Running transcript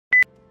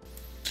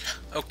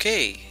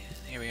Okay,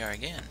 here we are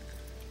again.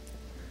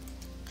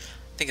 I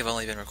think I've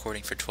only been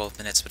recording for 12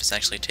 minutes, but it's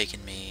actually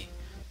taken me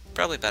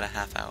probably about a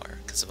half hour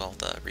because of all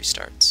the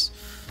restarts.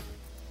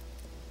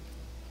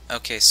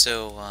 Okay,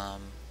 so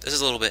this is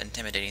a little bit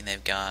intimidating.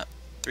 They've got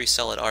 3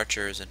 solid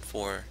archers and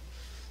 4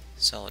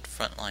 solid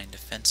frontline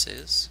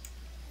defenses.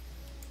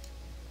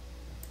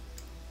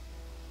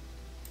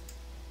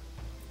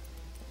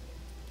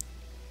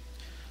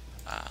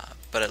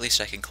 But at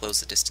least I can close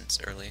the distance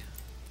early.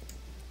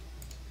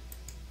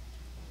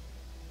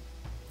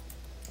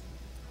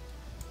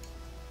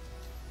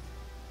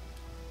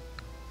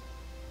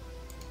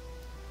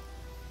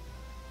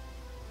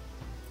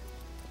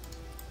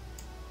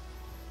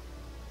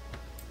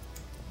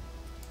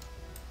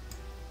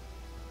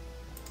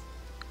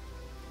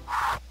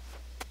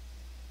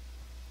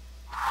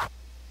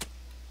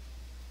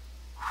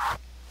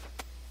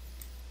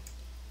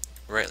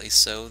 Rightly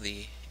so,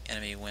 the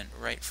enemy went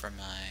right for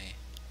my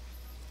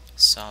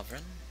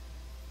sovereign.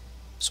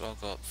 So I'll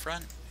go up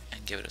front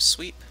and give it a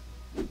sweep.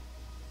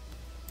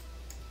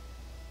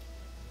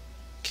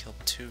 Killed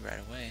 2 right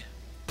away.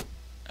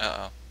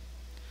 Uh-oh.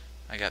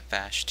 I got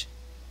bashed.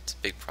 It's a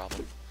big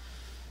problem.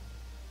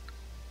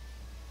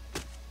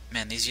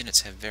 Man, these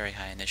units have very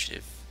high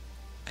initiative.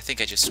 I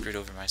think I just screwed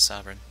over my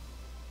sovereign.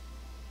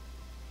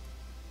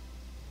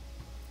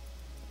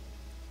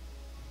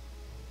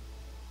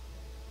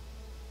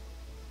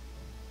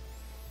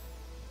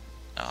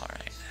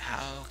 Alright,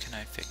 how can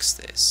I fix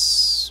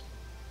this?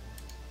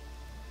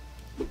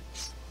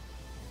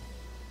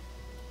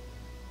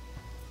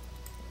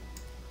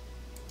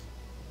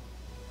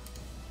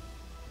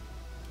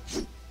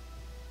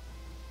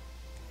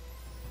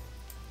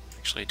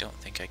 Actually, I don't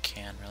think I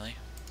can, really.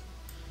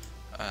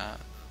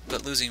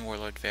 But losing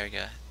Warlord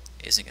Verga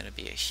isn't going to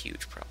be a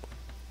huge problem.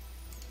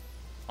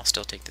 I'll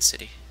still take the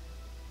city.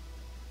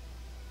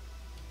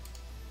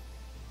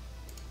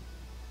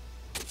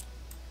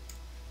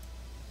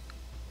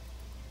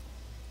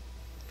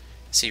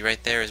 See,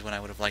 right there is when I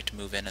would have liked to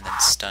move in and then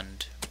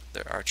stunned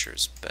their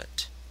archers,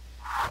 but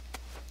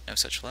no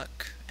such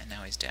luck, and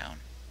now he's down.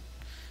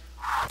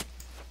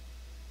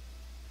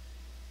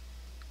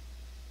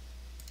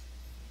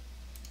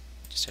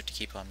 Just have to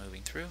keep on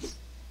moving through.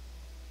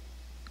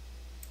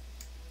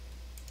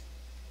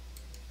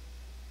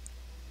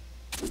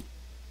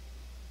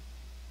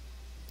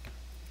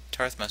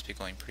 Tarth must be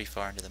going pretty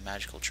far into the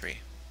magical tree,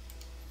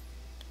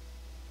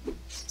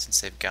 since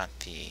they've got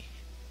the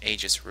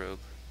Aegis robe.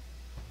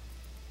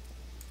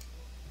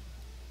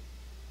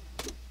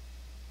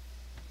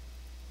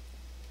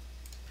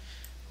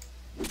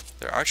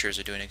 Their archers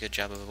are doing a good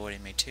job of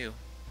avoiding me too.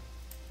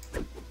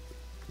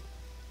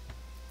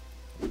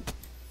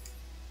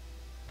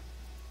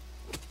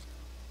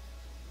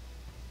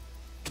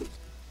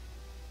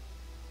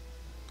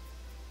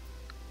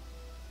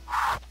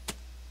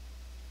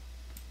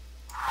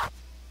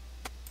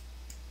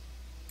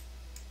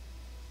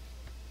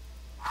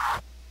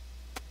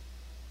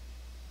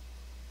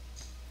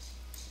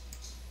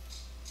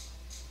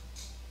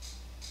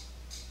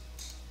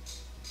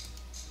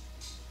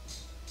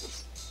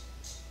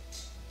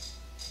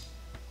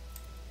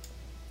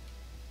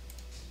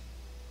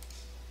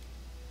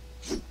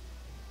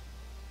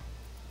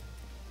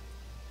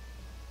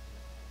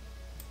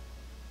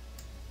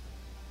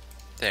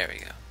 There we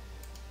go.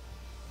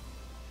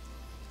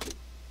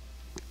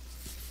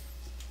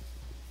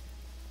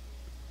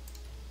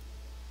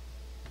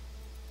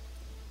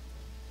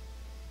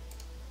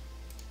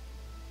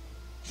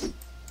 I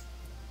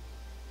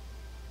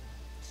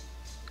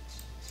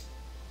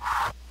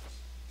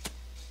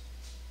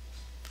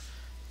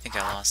think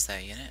I lost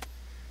that unit.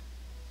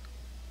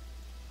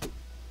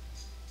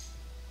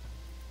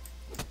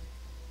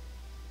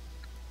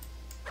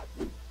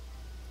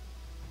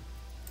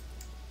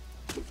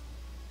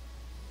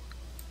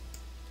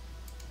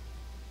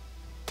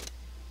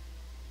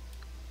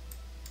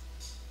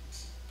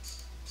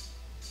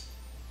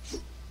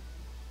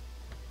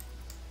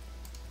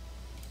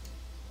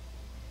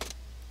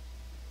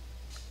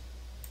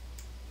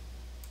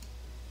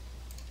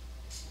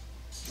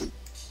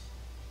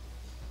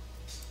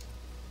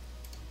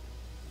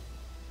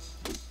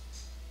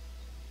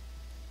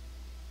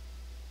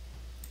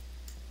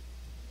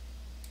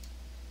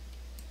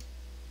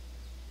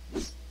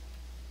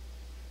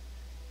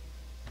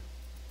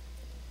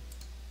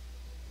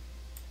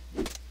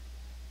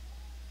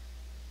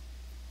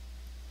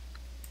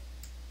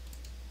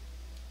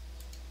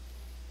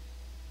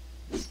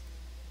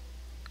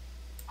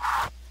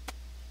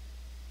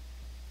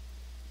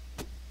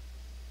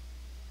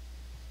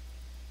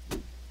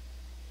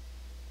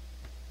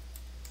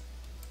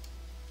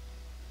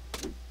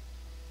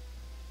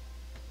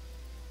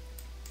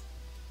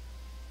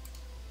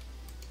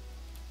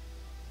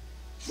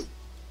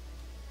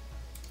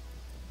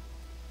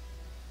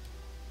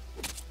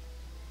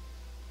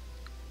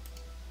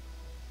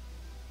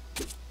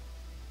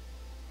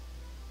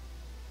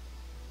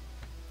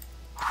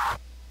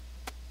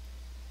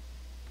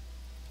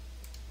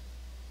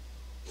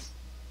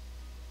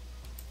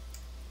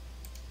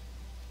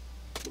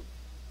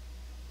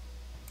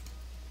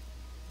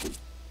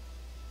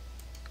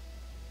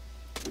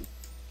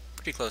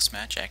 Pretty close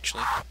match,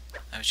 actually.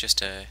 I was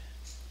just a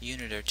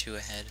unit or two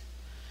ahead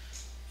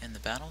in the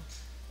battle.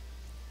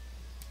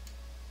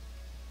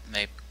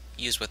 They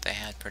used what they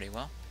had pretty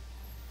well.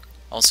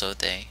 Also,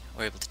 they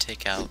were able to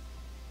take out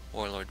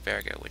Warlord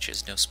Verga, which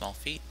is no small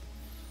feat.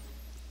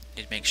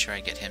 Need to make sure I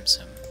get him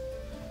some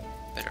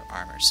better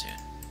armor soon.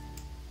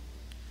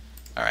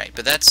 Alright,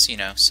 but that's, you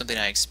know, something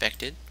I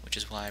expected, which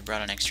is why I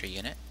brought an extra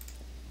unit.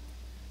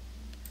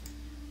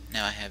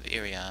 Now I have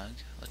Iriog.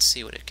 Let's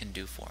see what it can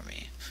do for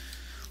me.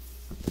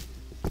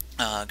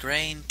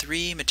 Grain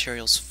 3,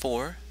 materials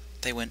 4.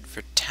 They went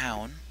for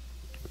town.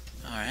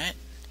 Alright.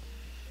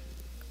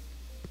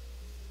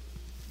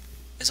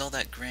 Is all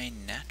that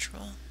grain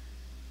natural?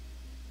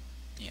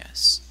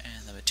 Yes.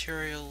 And the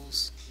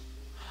materials...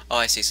 Oh,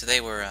 I see. So they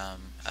were a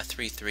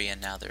 3-3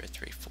 and now they're a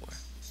 3-4.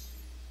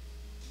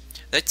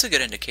 That's a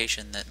good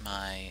indication that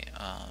my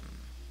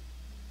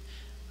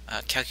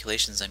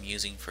calculations I'm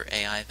using for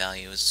AI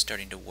value is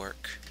starting to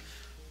work.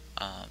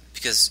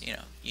 Because, you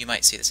know, you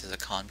might see this as a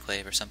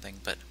conclave or something,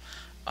 but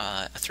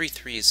a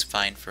 3-3 is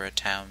fine for a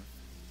town.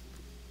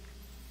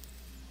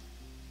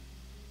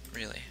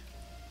 Really.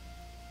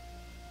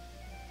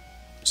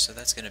 So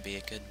that's going to be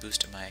a good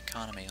boost to my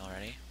economy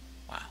already.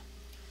 Wow.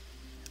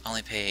 I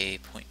only pay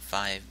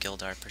 0.5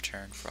 Gildar per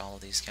turn for all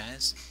of these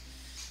guys.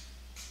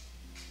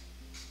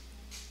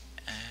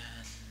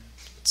 And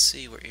let's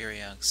see where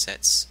Iriog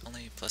sets.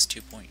 Only plus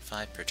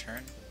 2.5 per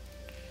turn.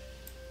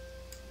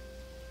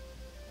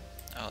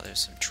 Oh, there's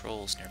some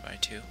trolls nearby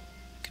too.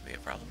 Could be a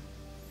problem.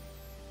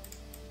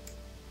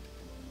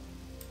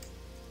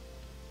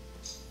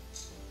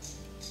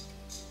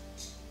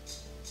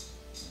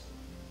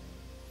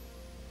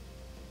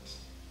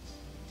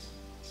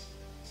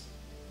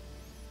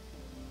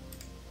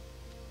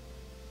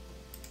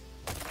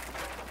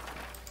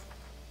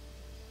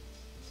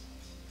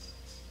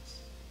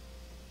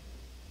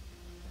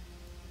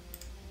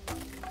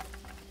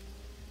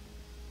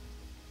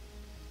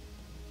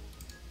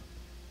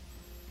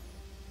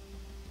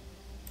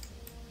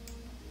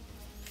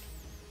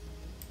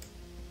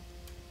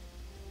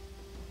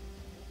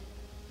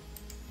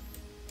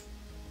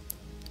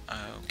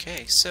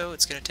 Okay, so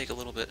it's going to take a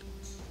little bit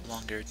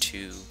longer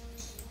to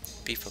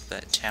beef up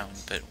that town,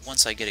 but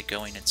once I get it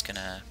going, it's going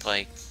to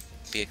probably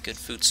be a good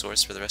food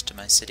source for the rest of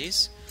my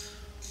cities.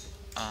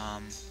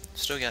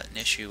 Still got an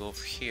issue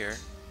over here,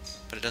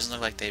 but it doesn't look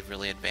like they've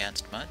really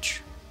advanced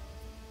much.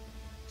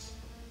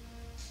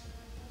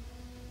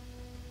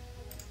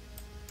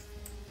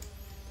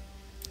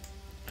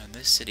 And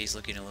this city's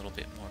looking a little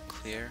bit more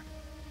clear.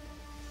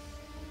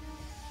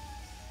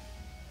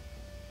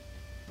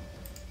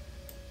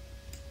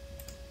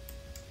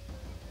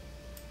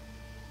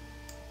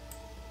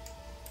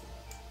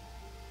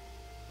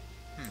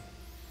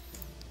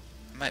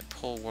 I might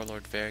pull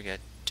Warlord Verga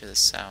to the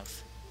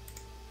south.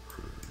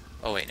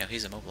 Oh wait, no,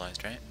 he's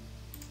immobilized, right?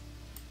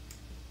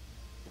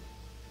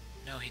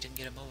 No, he didn't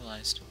get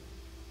immobilized.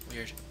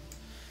 Weird.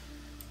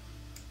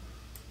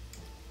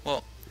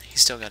 Well, he's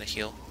still got to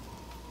heal.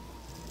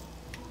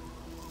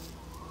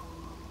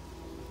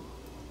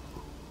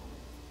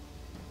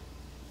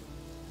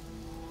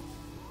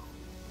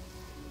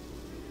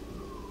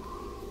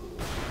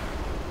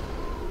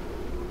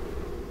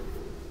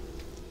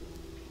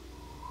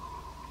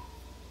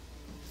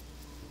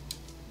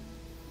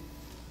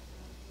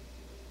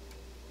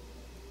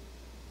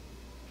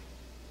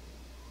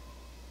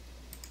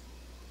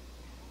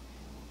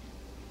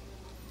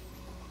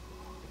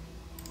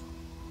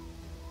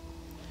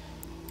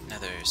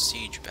 Another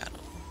siege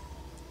battle.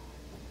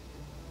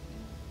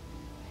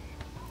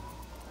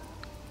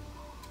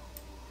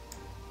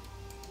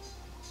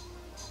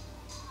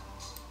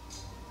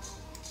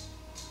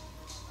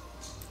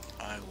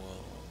 I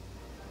will...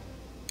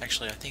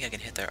 Actually, I think I can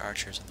hit their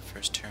archers on the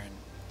first turn.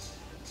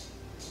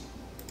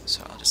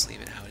 So I'll just leave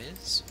it how it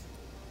is.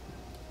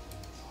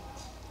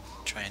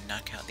 Try and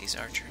knock out these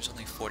archers,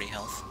 only 40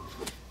 health.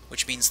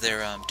 Which means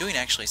they're doing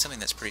actually something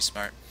that's pretty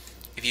smart.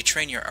 If you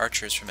train your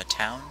archers from a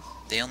town,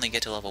 they only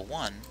get to level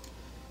 1,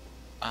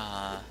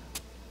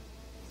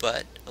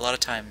 but a lot of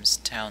times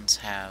towns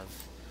have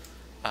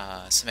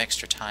some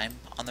extra time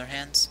on their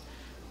hands,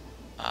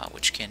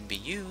 which can be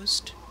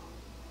used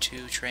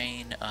to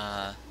train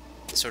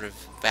sort of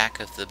back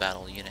of the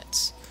battle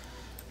units.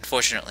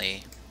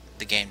 Unfortunately,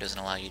 the game doesn't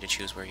allow you to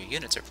choose where your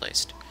units are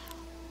placed,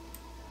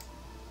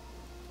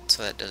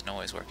 so that doesn't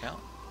always work out.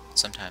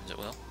 Sometimes it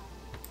will.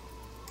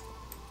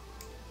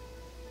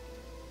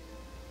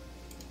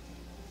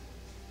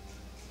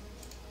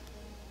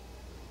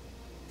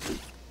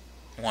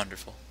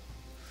 Wonderful.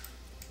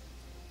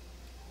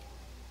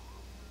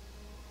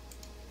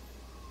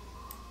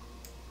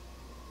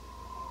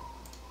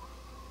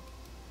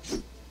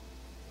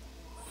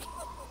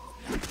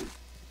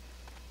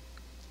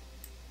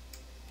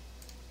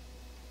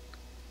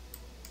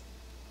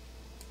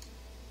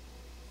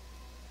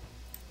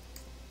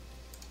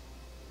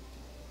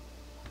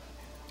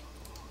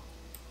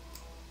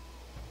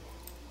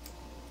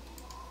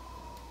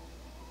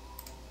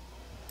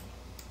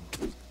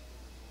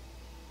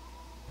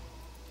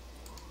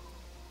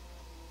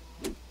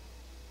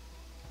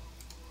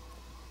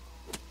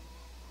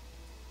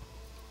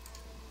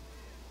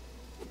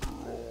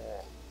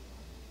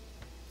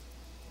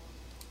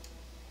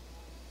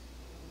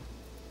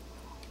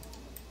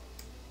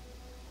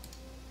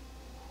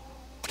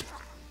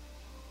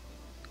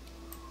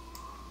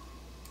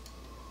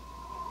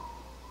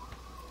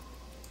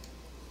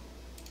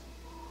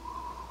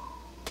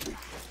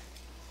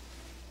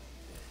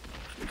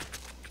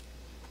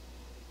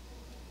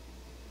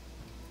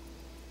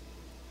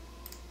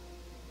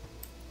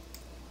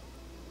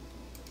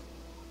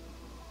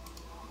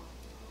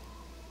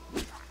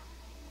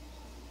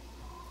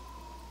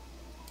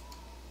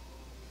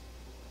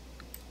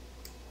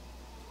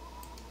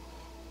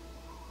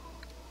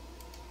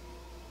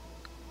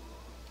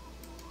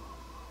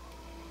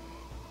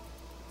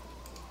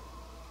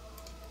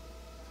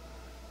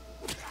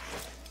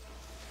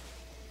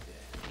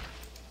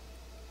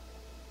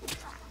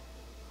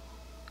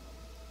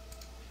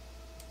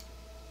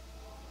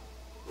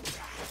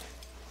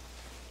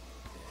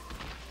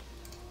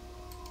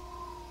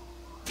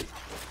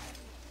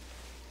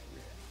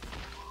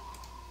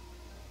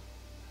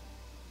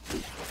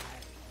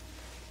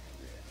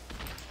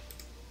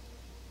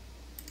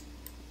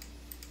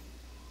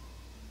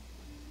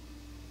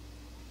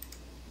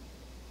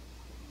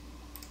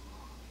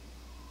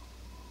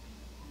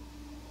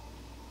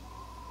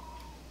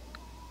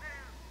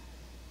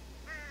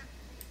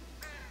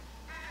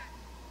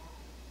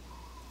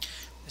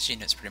 This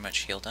unit's pretty much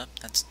healed up.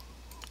 That's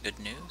good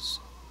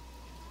news.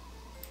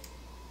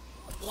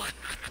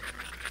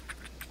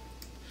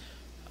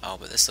 Oh,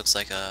 but this looks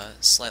like a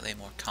slightly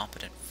more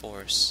competent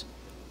force.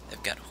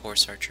 They've got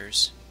horse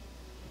archers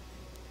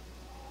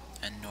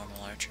and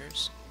normal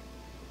archers.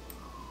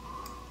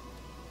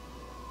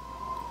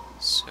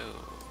 So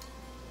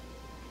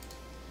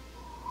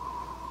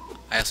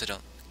I also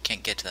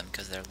can't get to them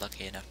because they're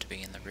lucky enough to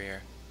be in the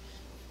rear.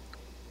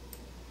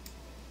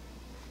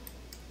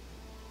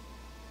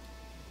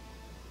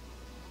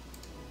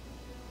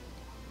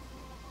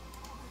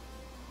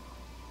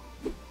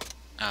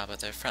 But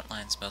their front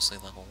line's mostly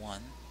level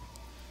 1,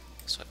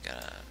 so I've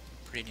got a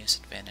pretty nice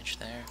advantage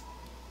there.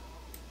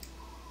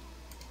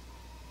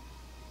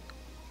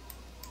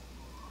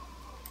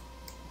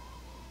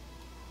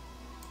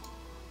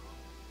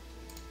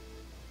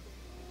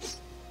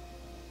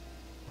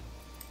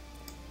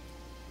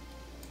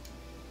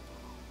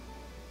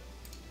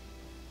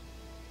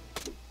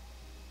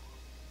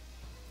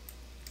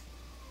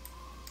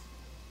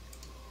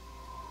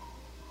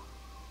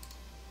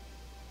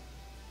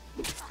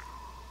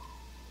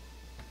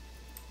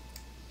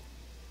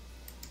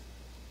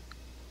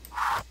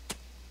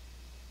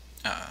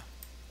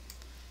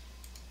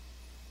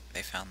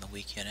 They found the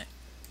weak unit.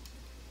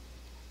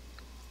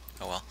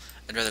 Oh well,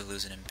 I'd rather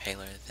lose an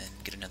impaler than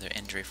get another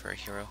injury for a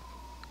hero.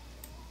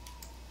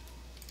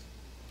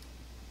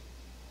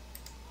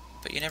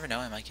 But you never know,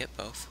 I might get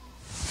both.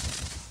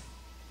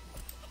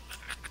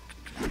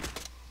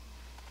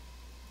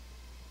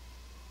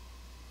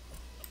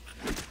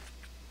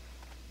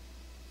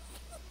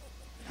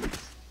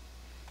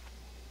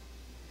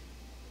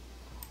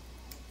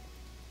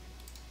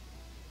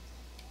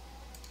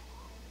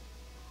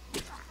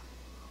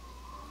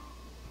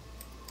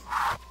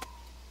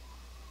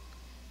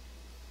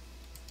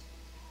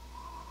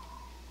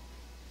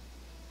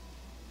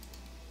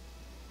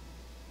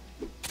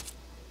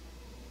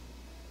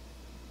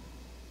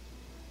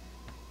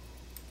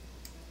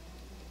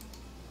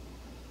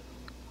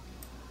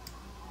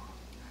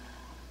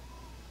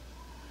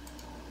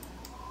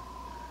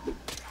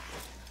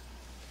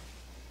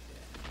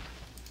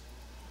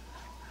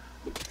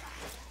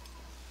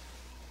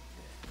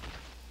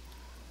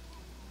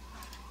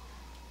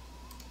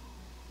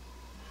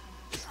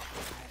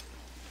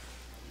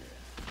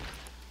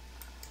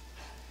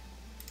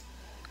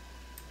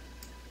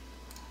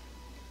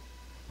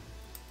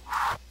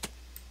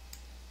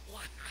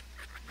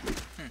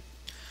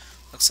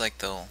 Looks like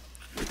they'll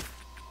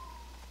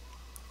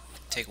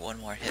take one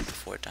more hit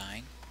before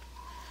dying.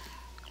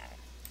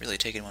 Really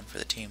taking one for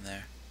the team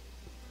there.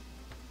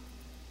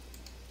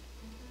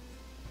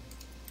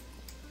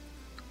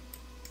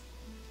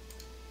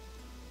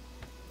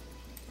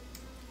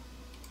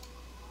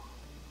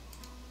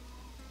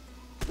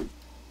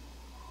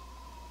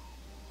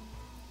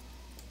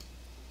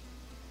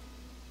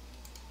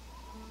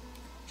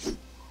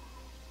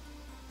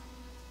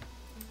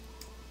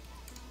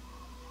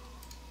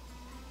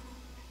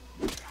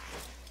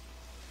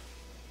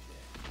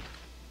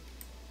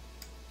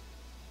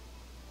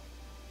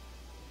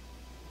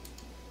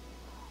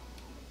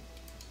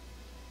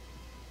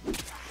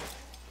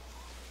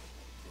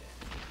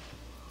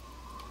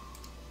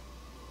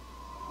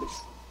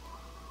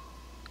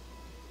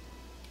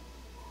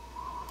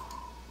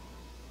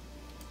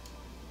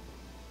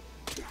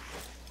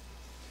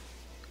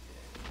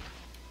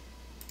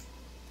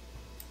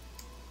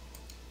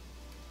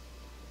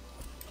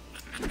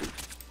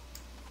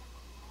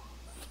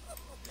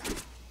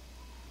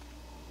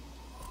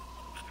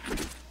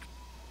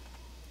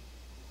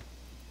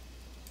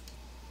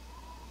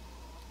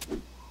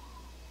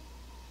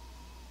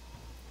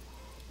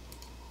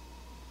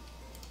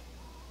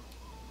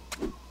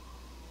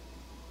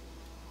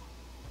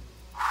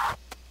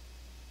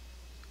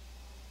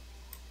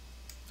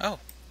 Oh,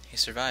 he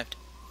survived.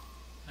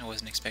 I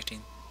wasn't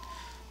expecting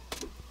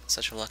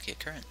such a lucky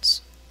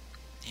occurrence.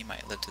 He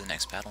might live to the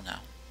next battle now.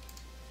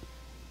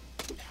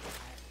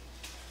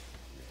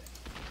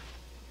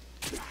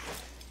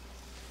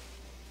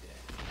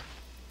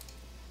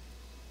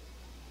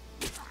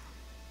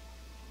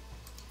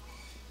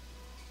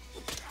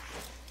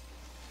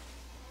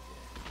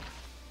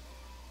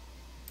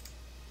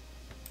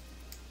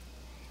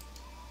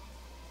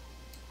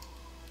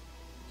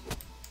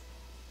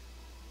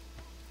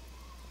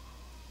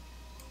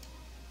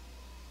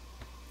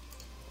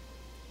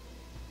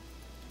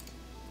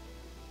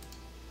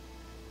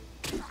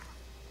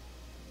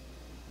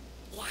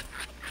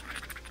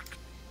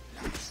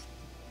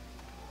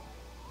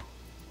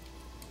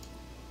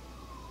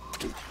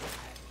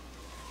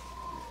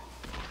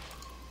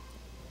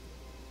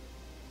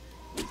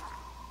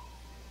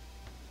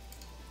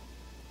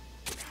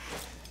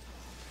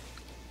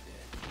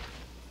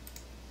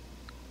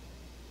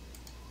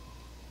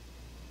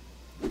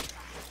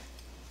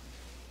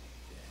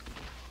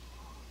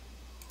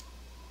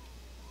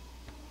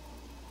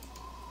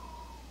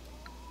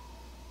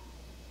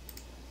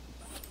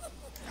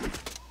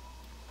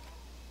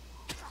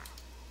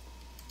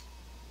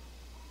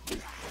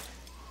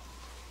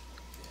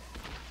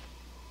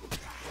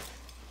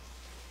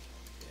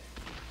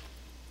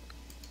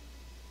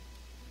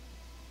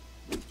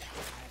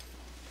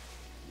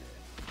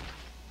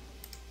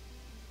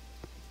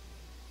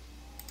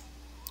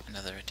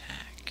 another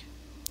attack.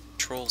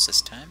 Trolls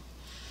this time,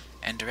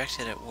 and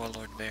directed at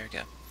Warlord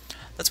Verga.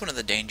 That's one of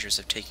the dangers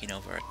of taking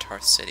over a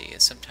Tarth city,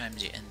 is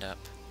sometimes you end up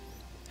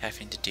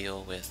having to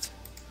deal with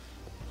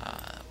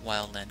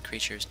wildland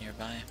creatures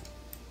nearby.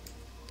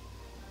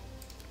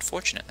 But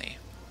fortunately,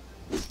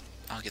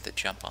 I'll get the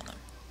jump on them.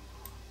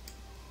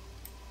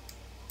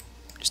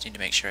 Just need to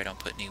make sure I don't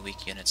put any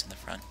weak units in the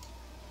front.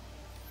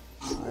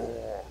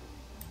 That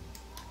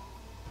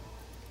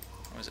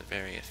was a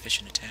very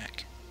efficient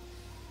attack.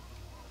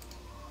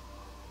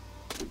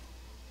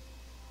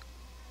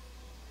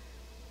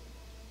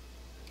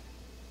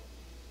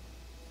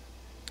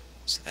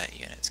 So that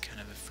unit's kind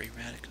of a free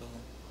radical.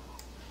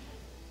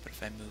 But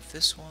if I move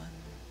this one...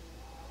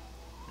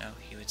 No,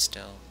 he would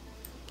still...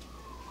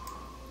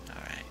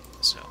 Alright,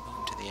 so move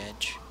him to the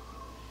edge.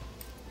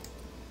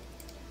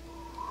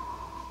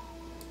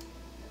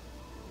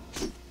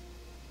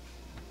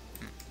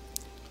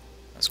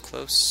 That was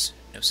close.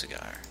 No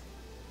cigar.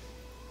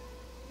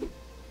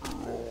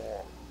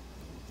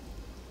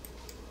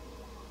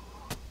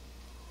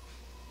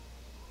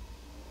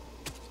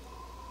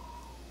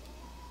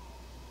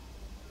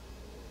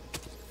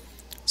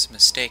 It's a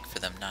mistake for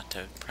them not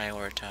to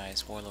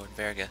prioritize Warlord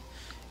Verga.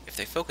 If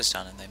they focused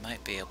on him, they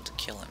might be able to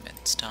kill him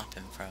and stop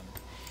him from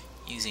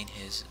using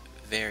his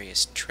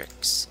various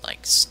tricks,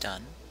 like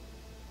stun.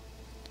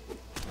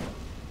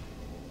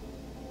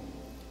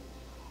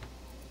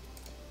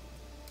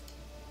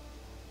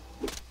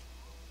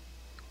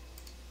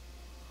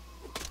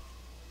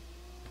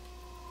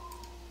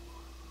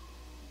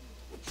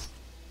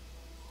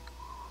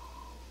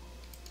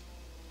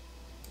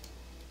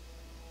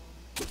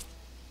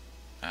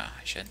 Ah,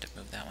 I shouldn't have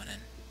moved that one in.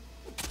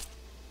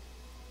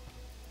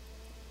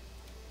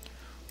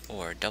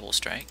 Or double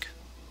strike.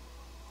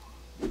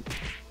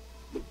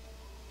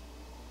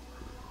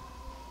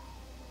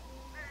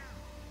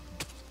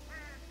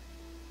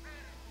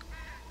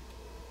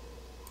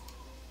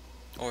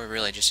 Or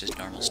really just his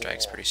normal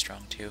strike's pretty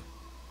strong too.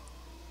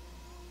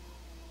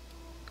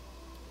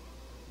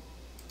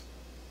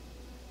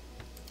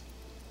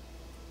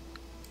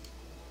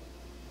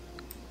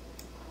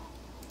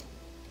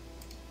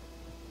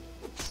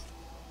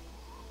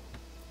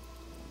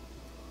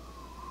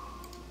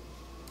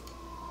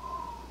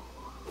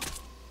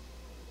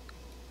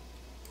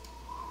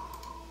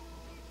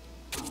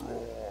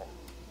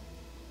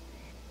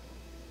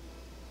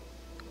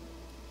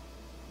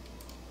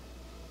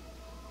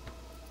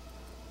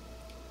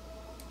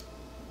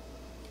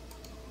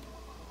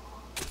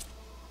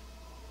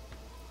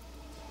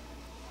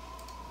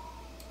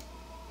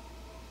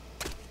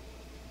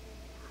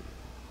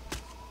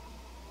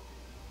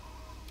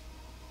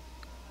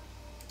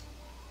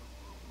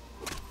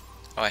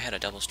 Oh, I had a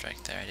double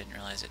strike there. I didn't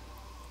realize it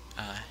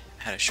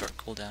had a short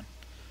cooldown.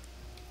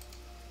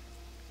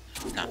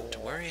 Not to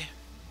worry.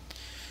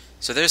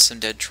 So there's some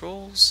dead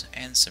trolls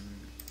and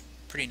some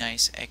pretty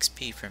nice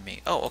XP for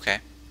me. Oh, okay.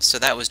 So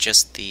that was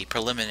just the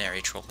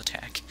preliminary troll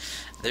attack.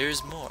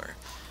 There's more.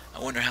 I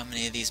wonder how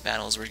many of these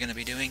battles we're going to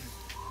be doing.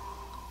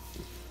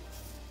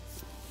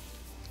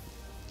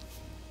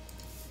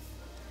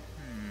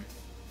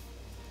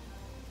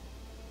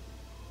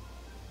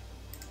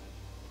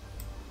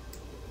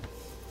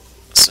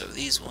 So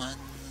these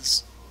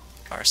ones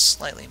are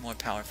slightly more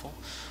powerful,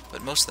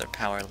 but most of their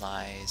power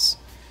lies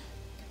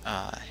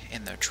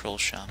in their troll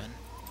shaman,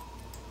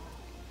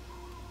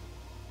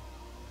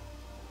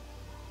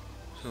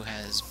 who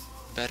has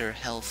better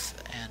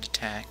health and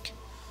attack.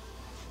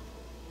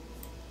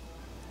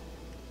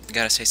 I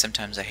gotta say,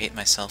 sometimes I hate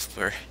myself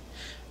for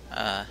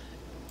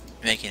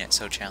making it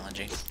so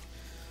challenging.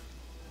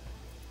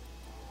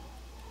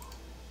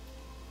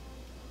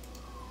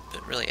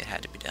 But really it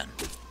had to be done.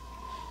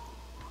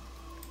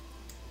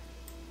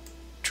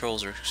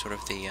 Trolls are sort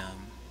of the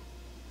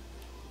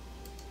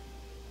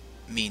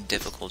mean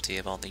difficulty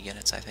of all the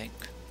units, I think,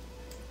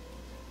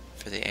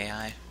 for the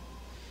AI.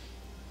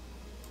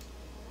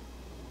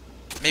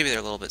 Maybe they're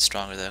a little bit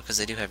stronger though, because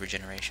they do have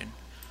regeneration.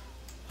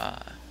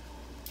 But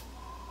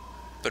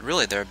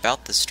really they're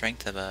about the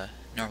strength of a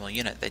normal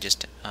unit, they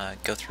just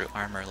go through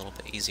armor a little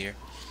bit easier.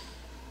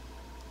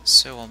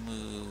 So I'll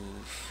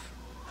move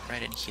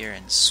right in here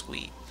and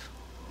sweep.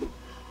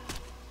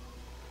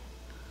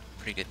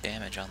 Pretty good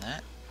damage on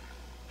that.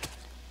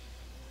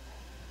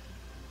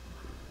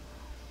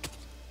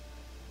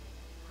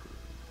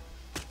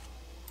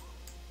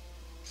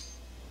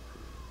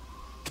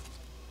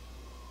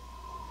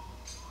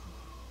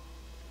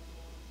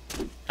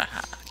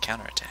 Aha,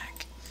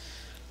 counterattack.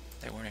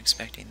 They weren't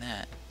expecting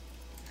that.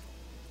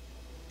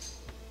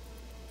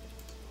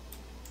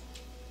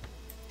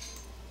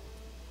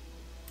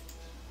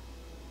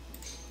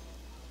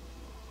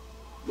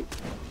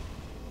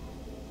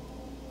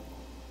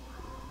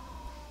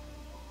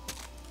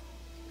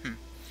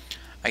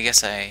 I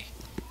guess I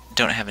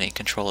don't have any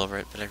control over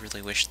it, but I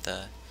really wish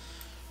the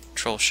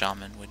Troll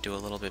Shaman would do a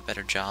little bit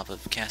better job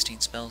of casting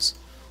spells.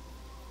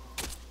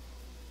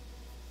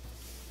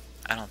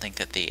 I don't think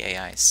that the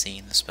AI is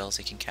seeing the spells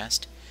he can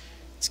cast.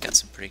 He's got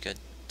some pretty good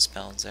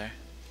spells there.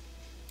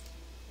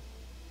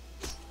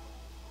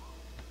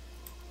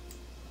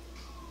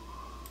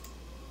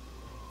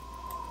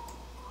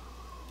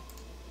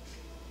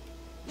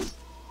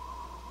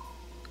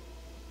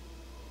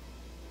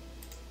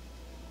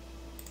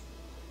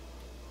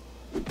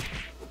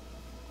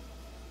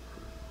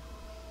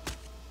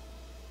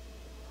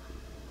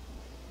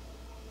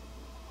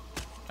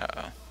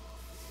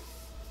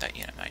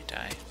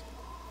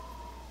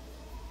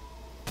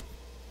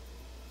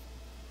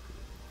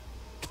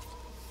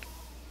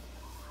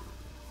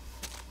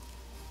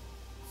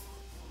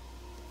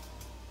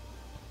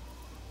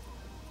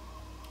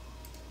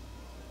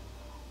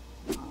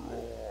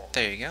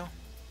 There you go.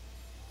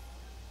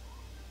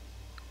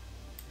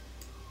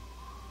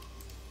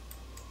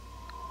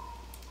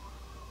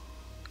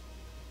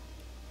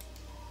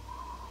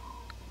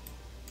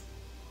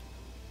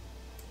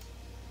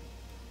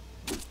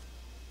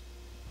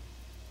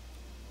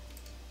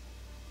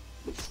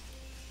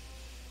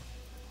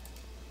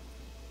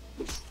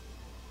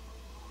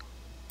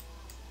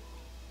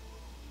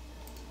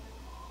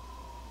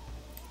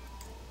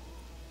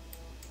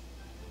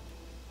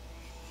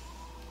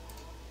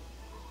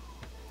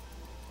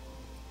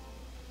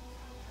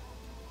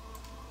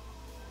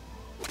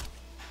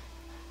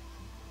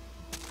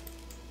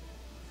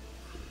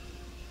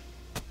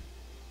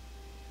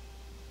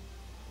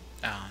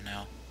 Oh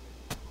no.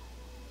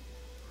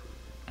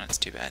 That's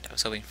too bad. I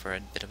was hoping for a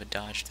bit of a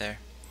dodge there.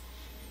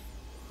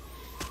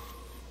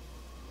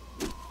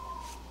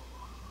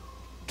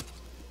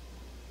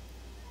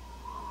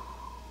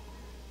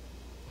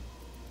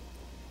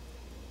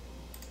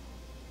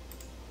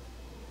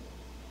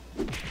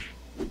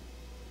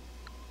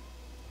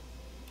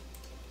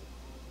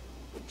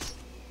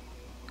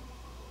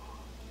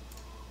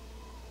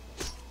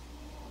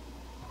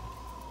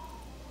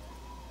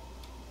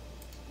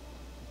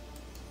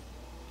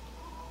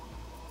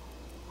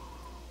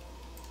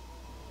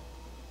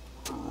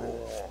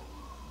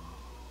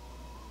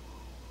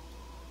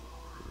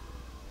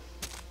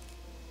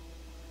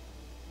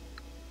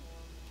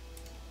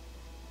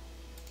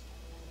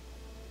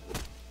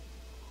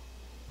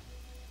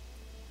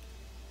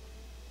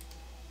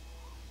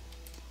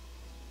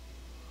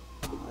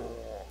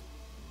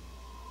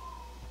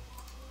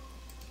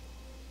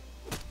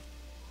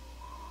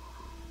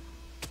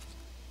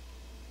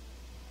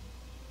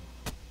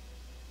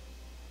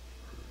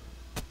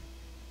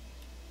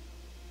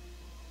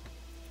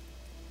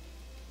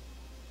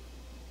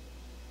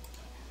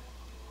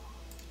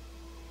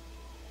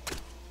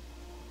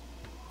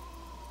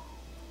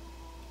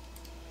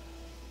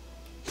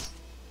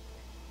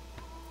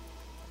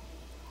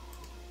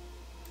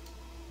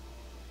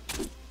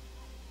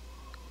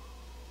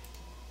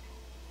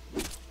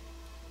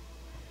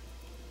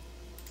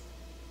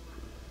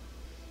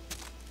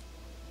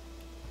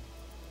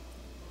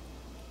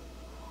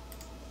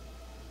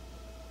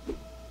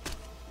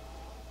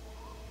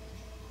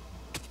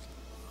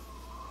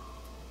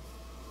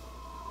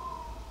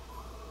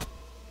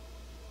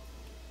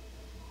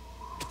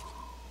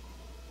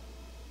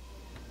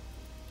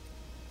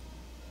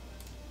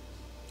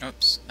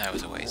 Oops, that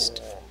was a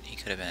waste. He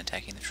could have been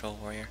attacking the troll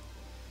warrior.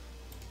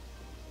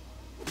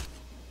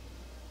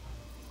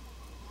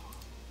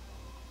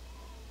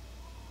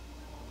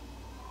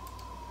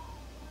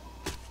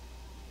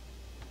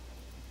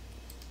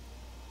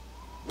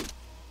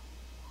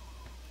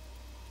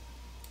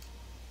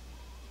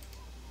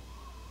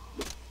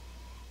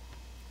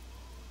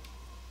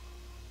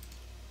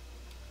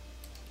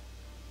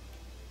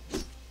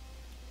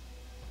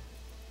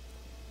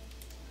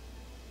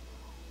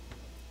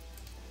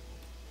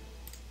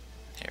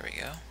 There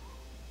we go.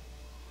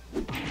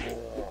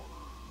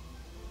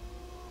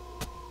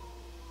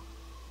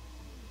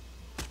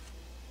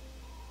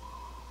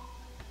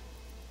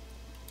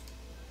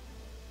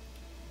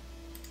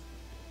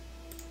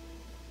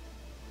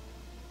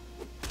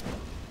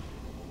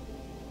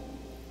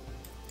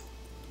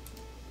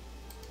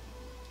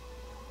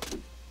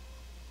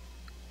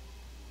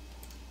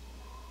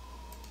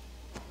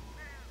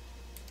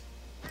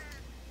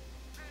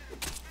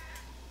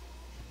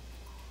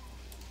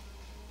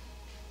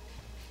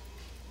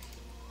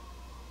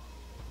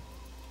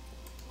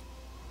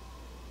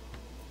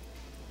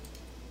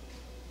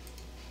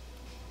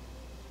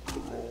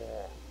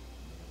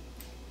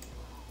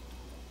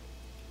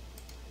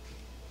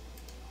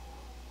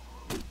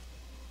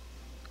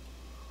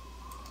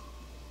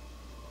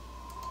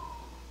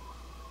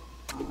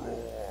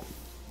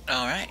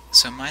 Alright,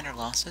 so minor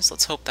losses.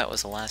 Let's hope that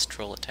was the last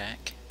troll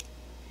attack.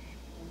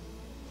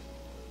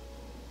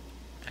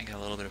 I got a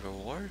little bit of a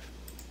reward.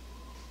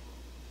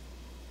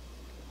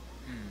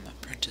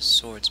 Apprentice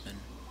swordsman.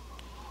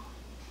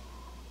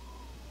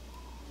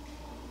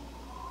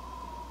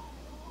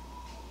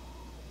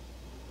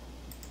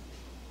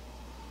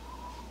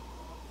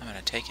 I'm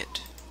gonna take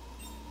it.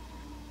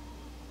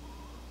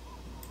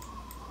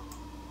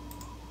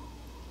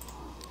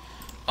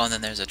 Oh, and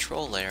then there's a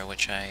troll lair,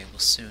 which I will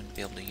soon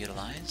be able to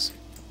utilize.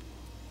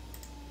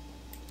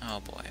 Oh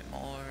boy,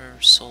 more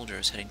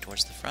soldiers heading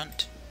towards the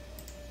front.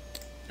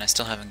 And I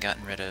still haven't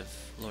gotten rid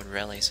of Lord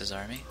Relius'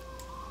 army.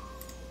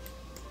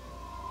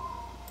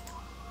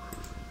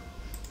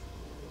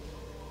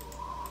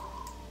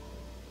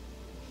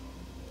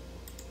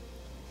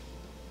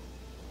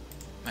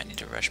 Might need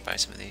to rush by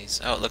some of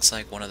these. Oh, it looks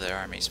like one of their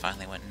armies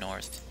finally went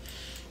north.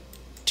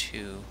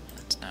 Two.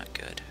 That's not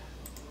good.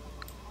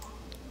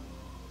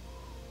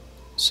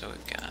 So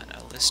we've got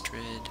a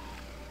Listrid,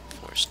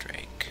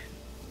 Forstrake.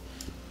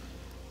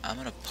 I'm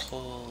gonna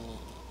pull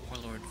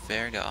Warlord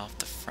Verga off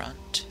the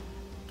front,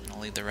 and I'll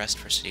leave the rest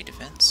for city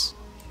defense.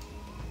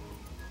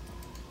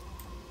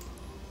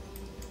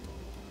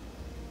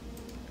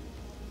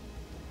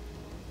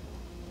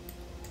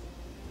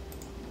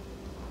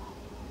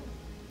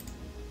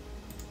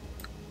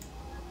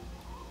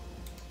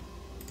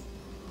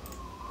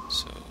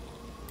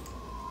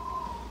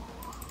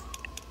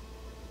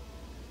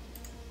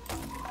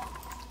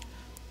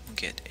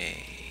 get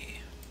a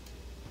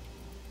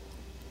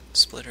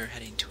splitter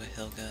heading to a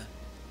Hilga.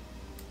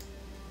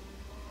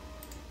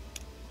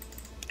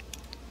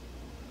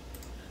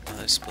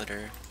 Another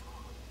splitter.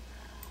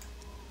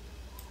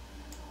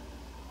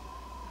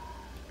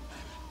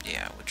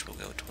 Yeah, which will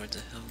go towards a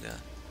Hilga.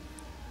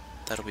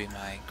 That'll be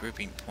my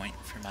grouping point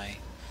for my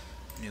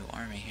new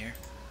army here.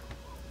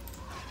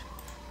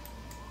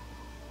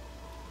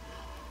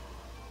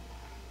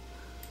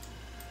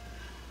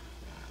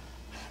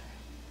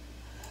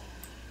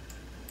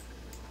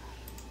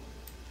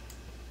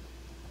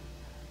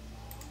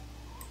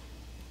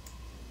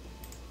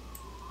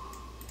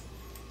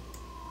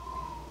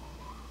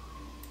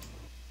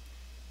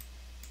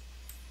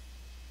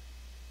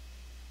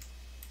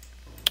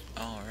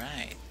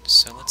 Alright,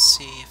 so let's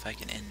see if I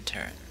can end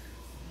turn.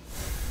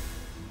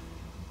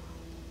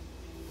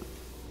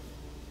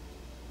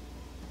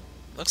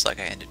 Looks like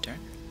I ended turn.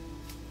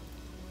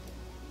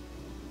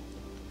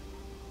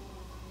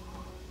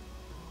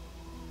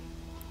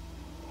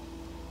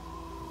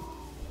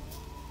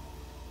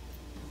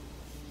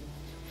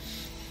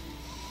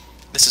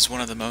 This is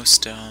one of the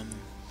most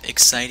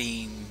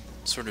exciting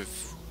sort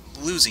of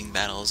losing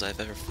battles I've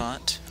ever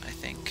fought, I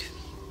think.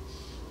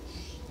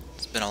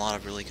 It's been a lot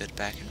of really good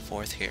back and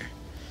forth here.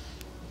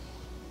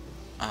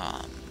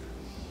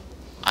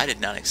 I did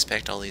not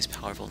expect all these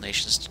powerful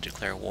nations to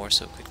declare war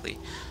so quickly,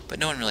 but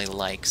no one really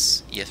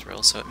likes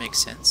Ythril, so it makes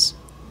sense.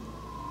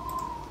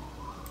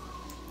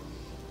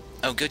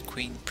 Oh, good,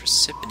 Queen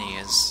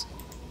Proserpine is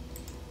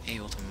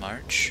able to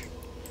march.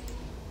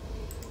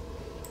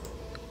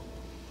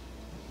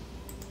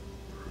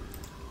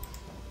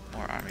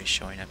 More armies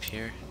showing up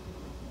here.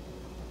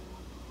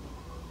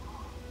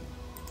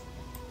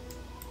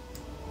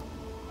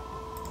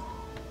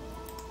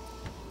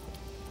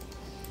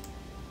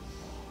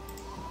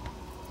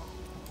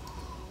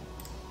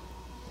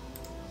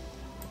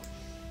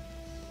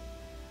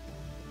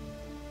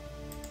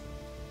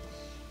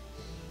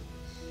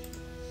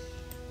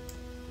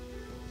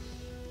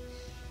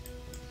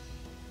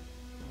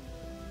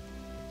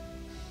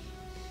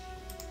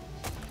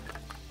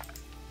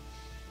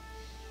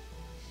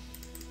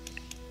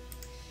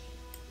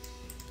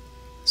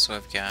 So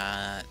I've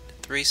got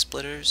 3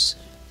 splitters.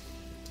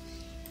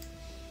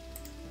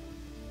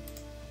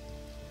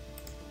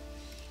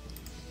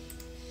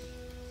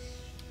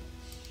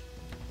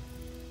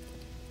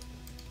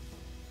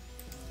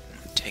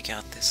 Take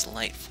out this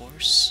light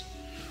force.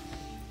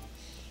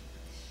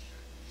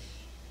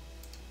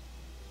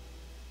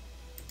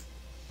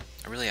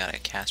 I really ought to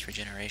cast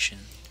regeneration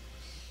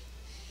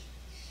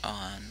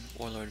on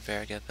Warlord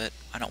Verga, but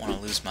I don't want to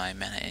lose my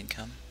mana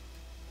income.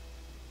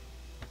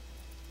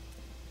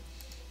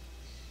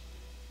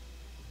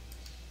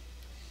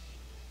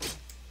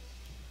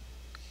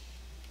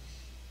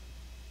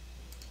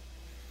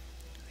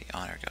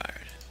 Honor Guard.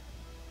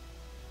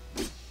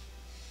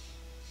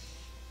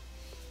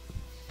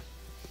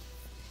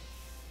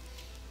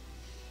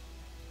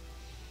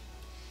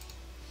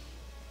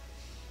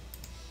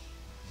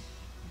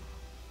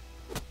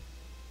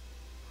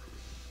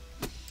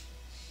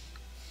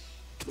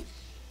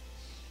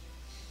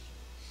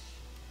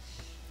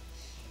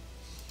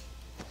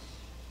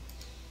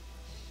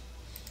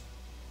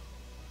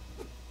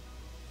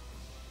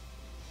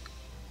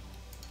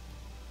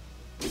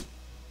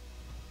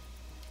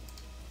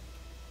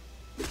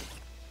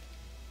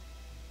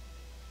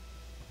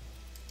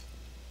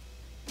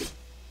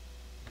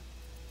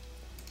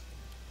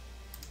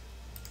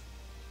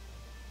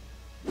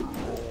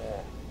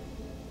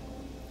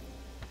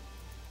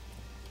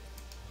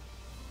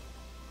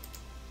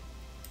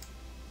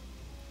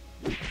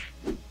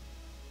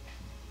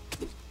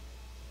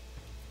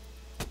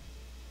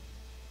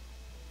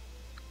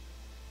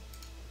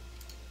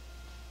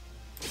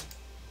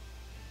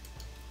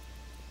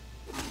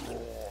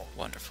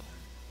 Wonderful.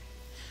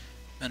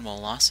 Minimal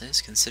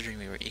losses, considering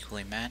we were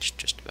equally matched,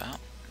 just about.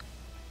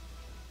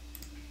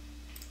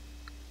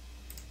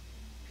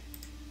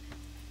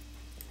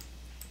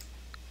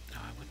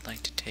 Now I would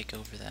like to take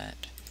over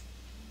that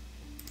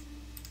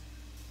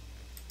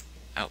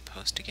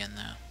outpost again,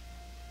 though.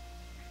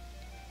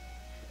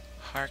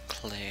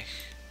 Harklech.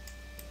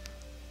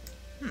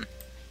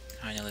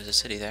 I know there's a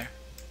city there.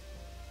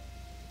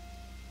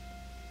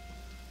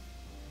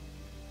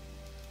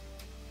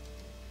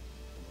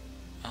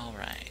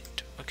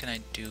 Alright, what can I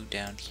do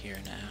down here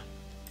now?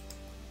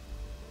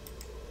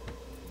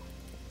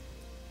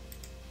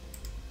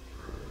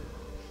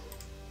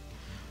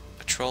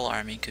 A troll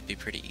army could be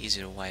pretty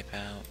easy to wipe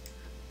out.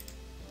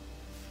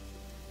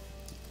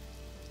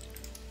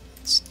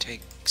 Let's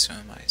take some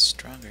of my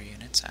stronger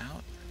units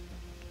out.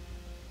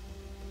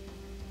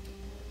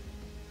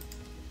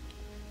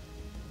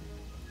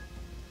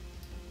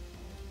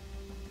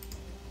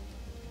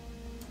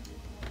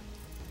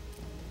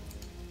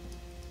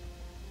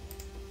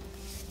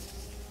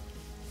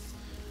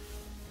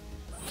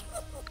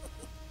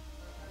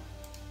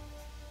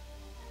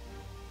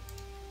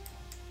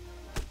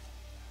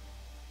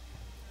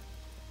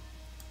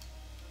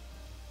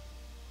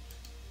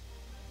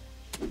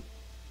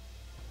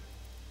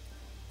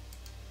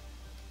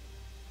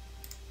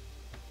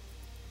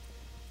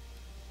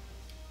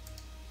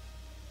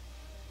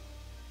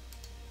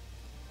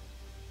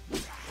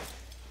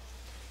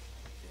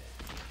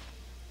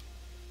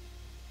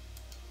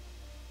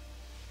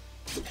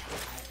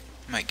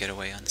 Might get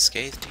away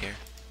unscathed here.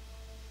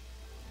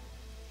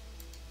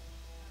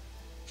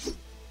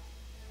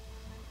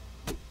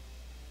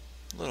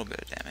 A little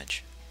bit of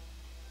damage.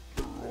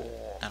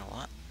 Not a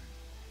lot.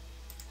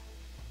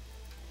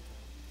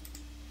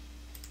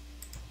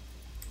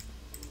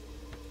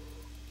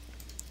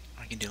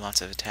 I can do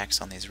lots of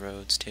attacks on these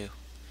roads too.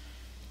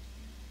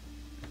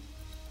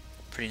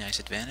 Pretty nice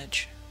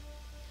advantage.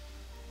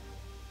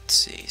 Let's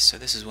see, so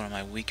this is one of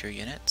my weaker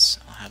units.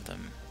 I'll have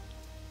them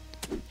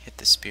hit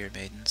the Spear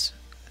Maidens.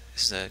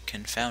 This is a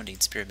confounding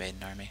Spear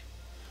Maiden army.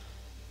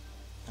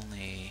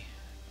 Only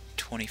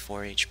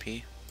 24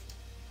 HP.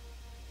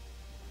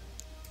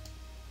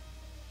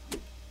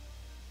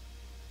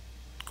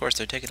 Of course,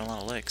 they're taking a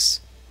lot of licks.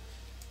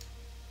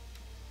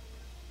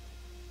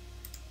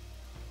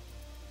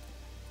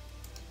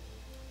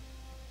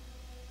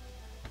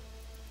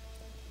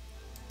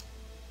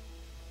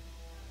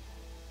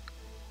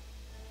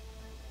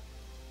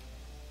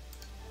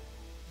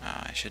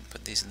 I should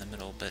put these in the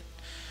middle, but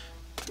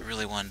I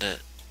really wanted to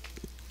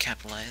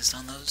capitalize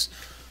on those.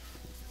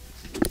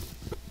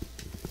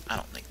 I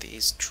don't think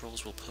these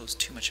trolls will pose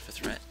too much of a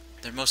threat.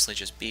 They're mostly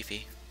just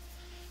beefy.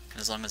 And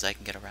as long as I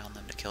can get around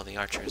them to kill the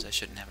archers, I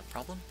shouldn't have a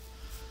problem.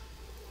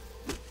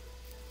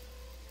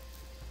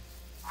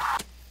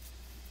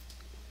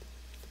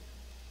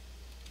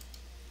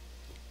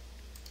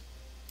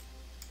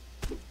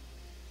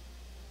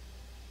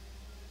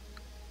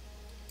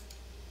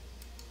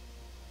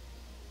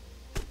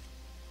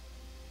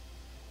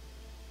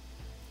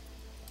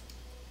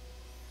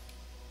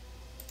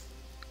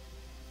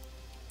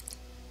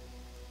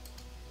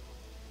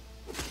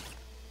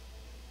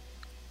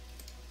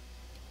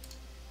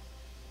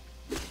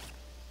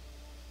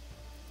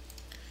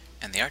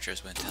 And the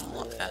archers went down a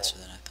lot faster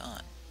than I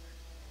thought.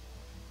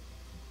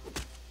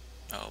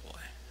 Oh boy,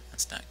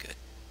 that's not good.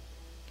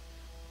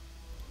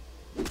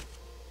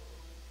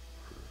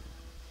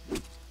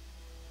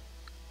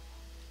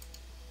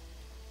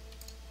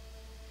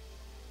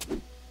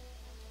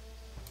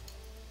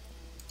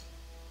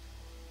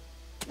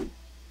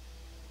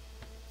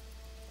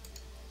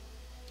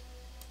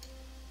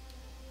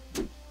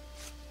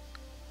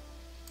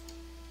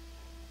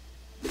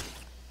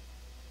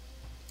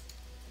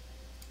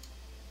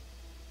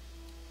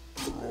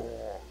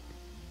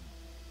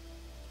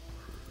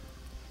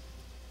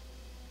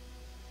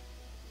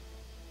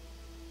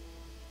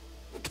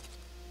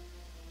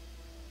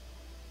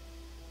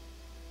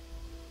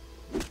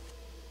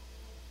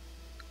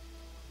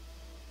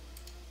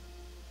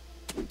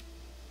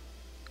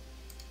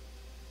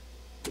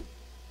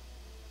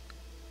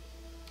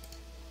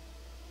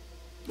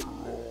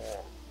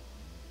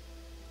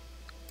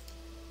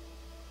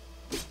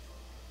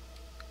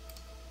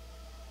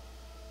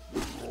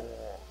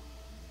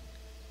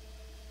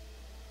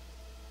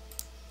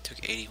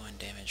 Took 81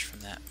 damage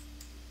from that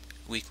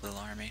weak little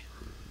army.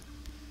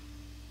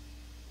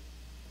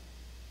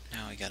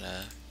 Now we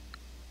gotta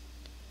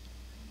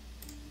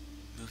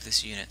move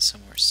this unit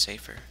somewhere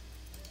safer.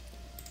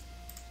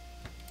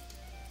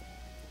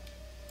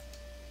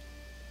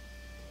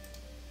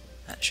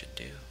 That should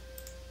do.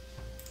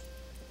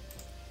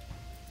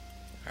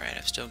 Alright,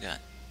 I've still got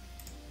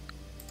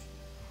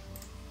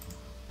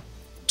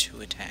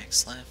 2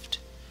 attacks left.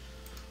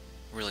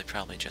 Really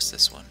probably just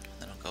this one.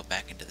 Then I'll go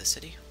back into the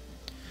city.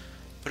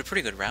 But a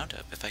pretty good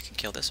roundup if I can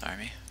kill this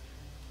army.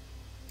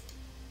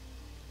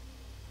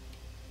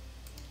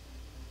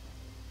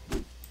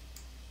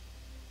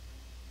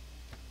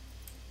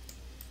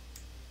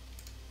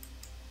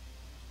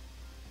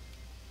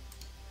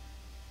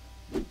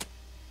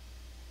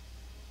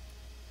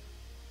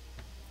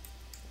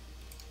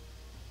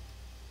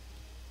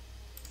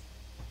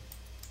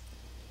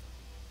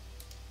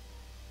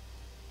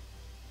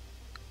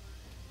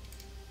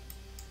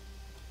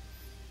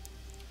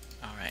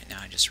 Alright, now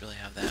I just really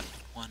have that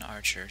one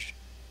archer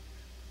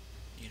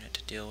unit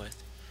to deal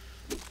with.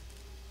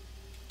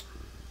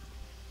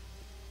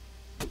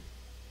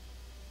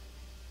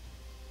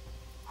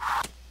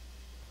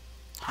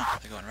 Huh,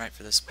 they're going right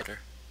for the splitter.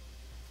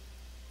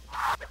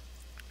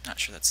 Not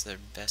sure that's their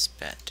best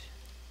bet.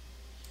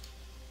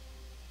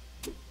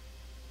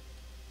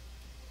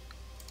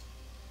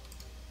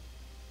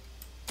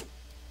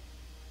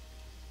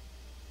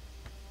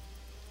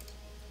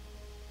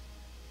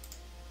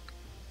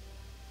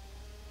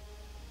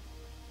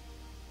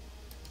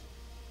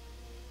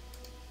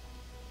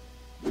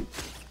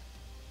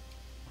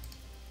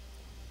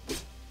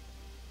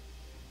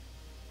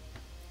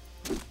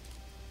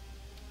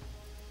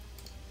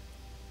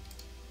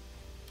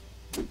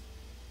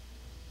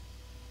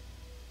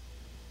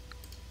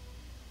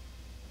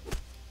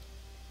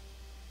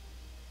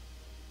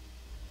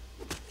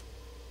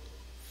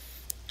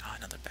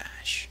 Another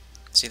bash.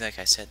 See, like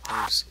I said,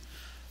 those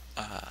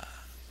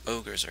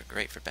ogres are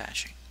great for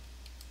bashing.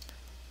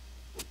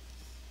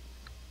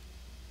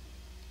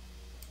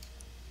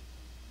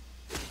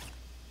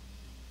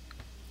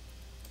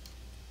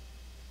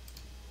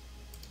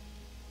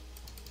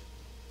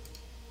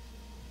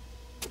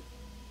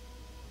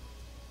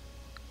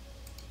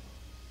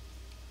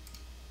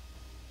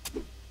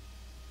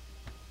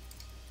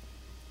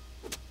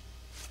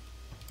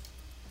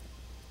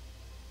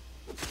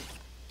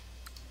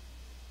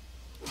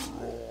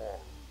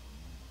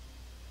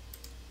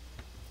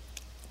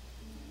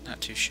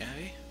 not too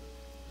shabby.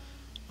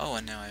 Oh,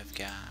 and now I've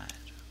got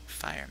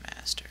Fire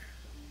Master.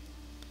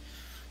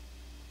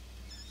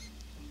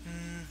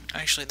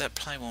 Actually, that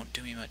probably won't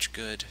do me much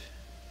good.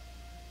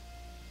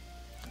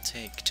 I'll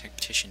take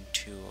Tactician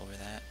 2 over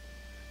that.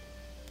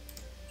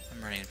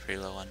 I'm running pretty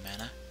low on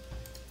mana.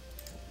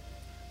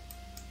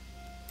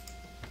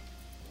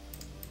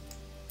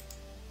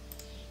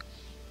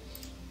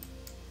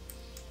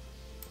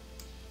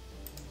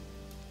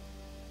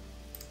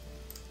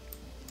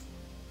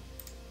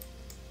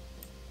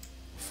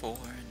 Four,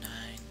 9,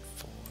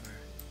 4,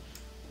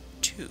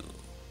 2.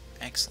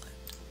 Excellent.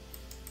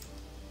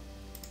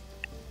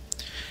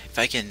 If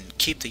I can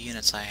keep the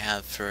units I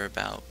have for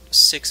about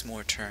 6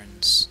 more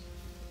turns,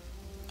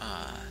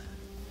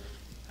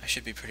 I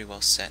should be pretty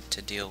well set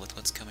to deal with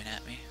what's coming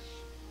at me.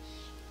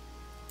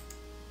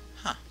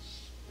 Huh.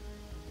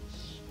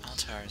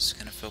 Altar's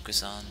gonna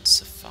focus on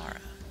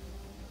Safara.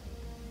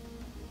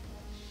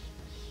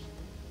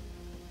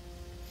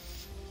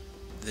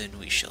 Then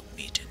we shall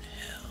meet in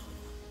hell.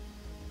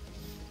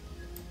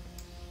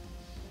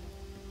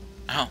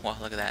 Oh, well,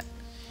 look at that.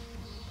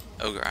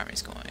 Ogre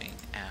army's going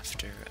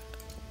after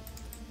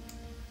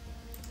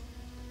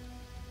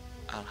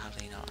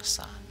Al-Halin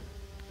al-Hassan.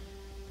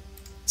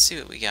 Let's see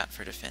what we got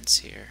for defense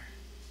here.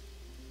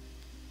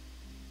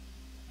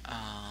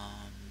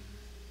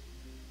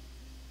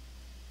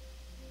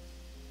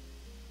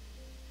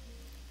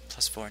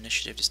 +4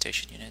 initiative to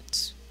station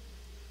units.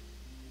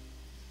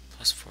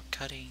 +4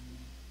 cutting,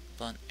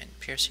 blunt, and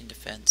piercing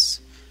defense.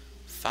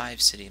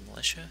 5 city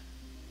militia.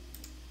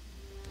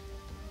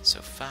 So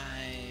 5,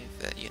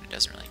 that unit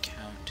doesn't really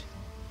count.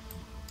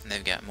 And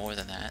they've got more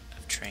than that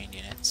of trained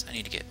units. I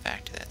need to get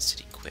back to that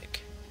city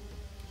quick.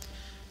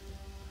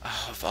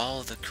 Oh, of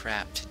all the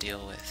crap to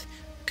deal with,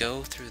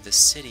 go through the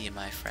city,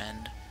 my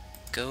friend.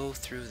 Go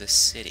through the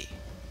city.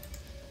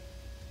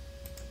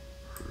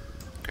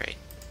 Great.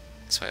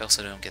 So I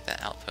also don't get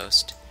that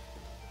outpost.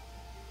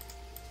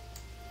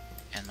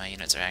 And my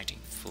units are acting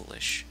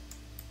foolish.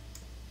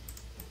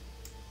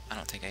 I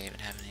don't think I even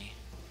have any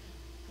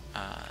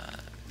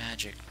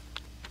magic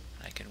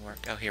I can work.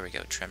 Oh, here we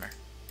go, Tremor.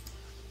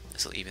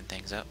 This will even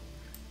things up.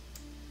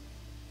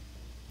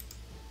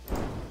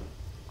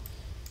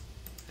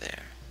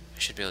 There. I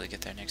should be able to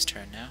get there next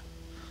turn now.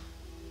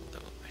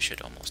 Although I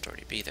should almost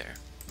already be there.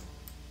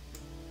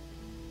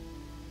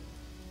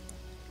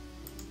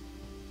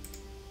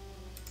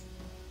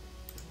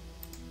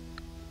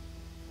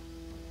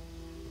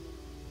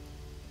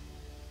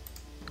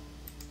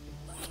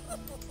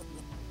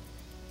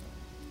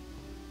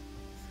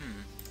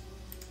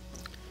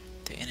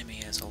 The enemy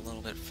is a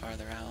little bit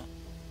farther out.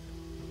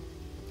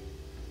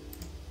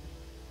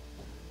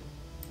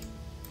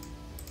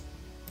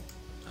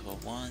 Level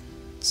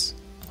 1's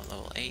a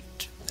level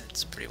 8.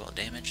 That's pretty well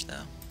damaged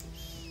though.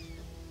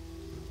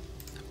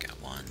 I've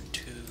got 1,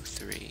 2,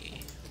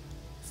 3,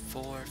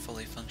 4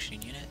 fully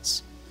functioning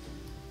units.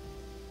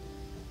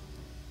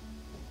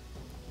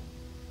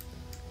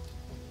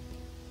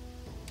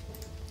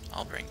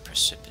 I'll bring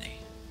Persephone.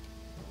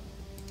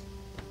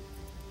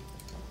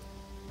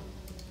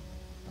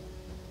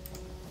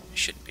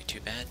 Shouldn't be too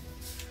bad.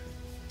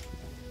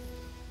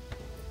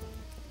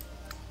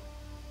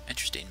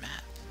 Interesting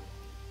map.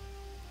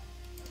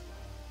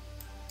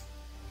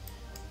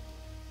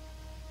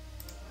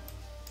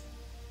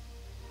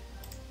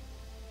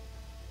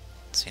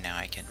 See, now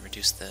I can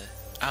reduce the...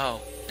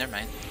 Oh, never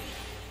mind.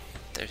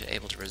 They're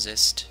able to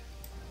resist.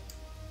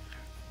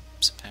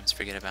 Sometimes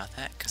forget about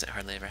that, because it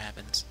hardly ever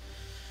happens.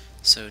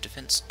 So,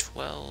 defense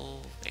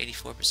 12,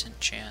 84%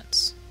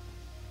 chance.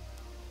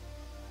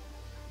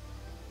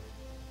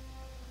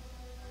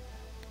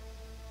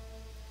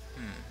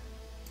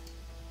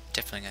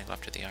 Definitely gonna go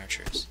after the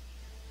archers.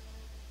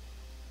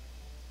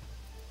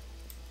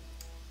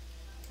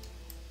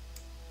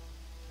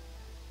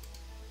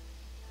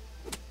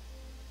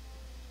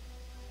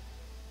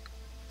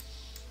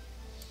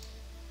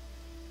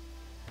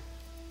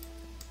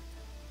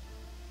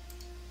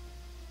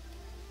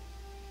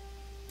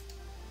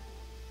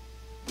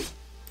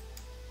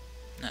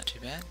 Not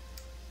too bad.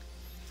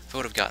 If I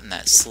would have gotten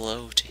that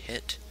slow to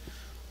hit,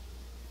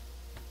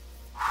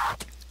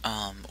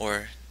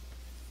 or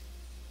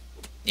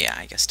yeah,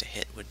 I guess to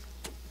hit would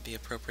be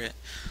appropriate.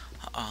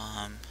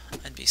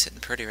 I'd be sitting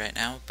pretty right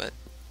now, but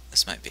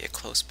this might be a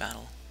close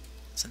battle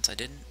since I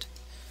didn't.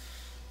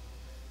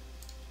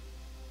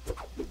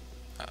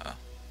 Uh-oh.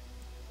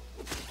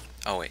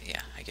 Oh wait,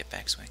 yeah, I get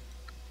backswing.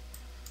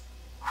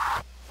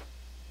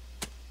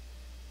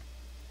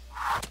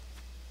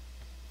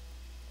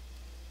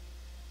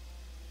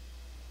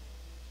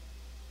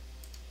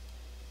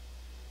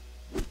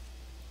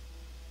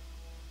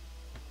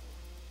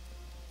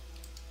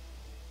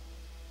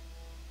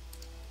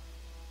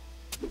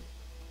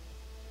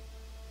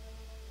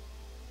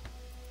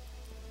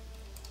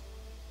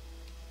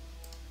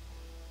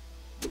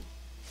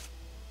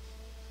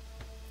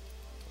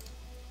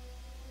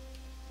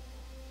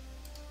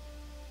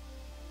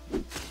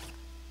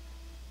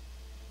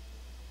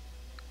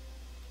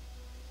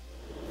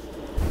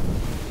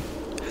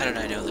 How did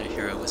I know their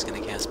hero was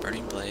going to cast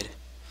Burning Blade.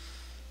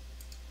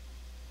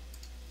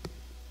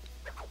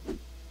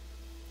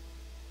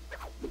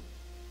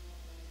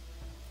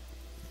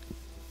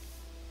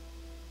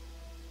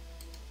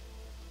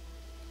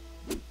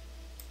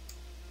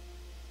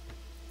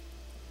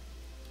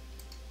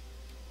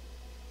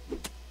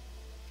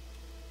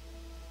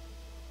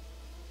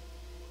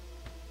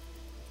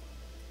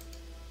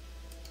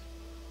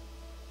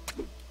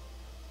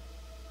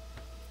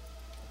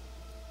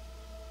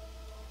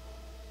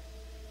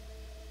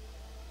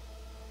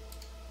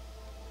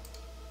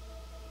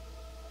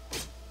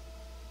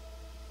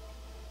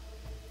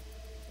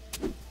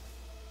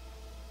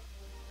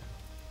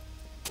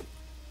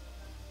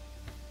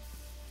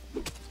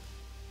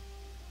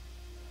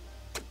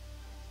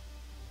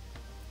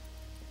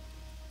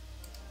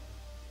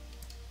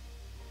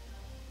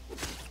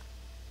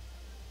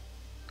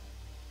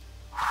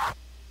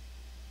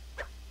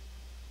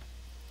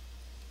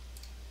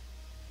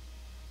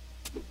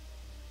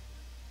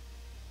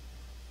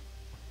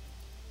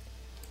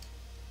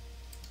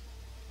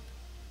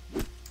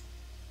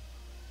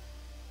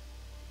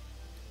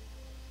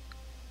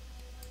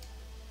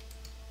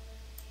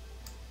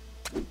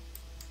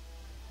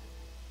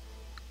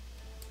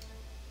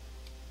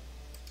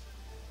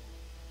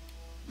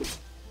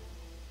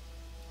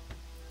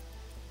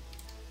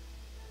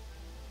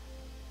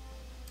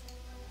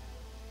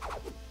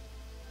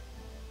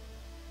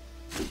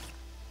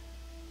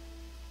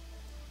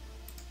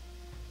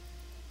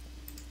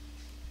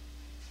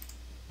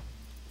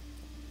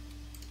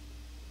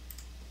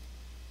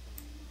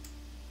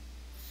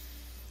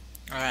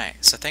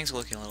 Alright, so things are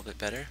looking a little bit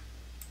better.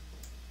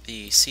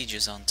 The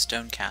sieges on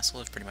Stone Castle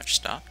have pretty much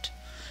stopped.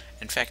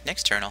 In fact,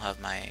 next turn I'll have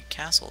my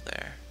castle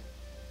there.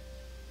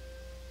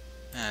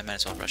 I might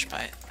as well rush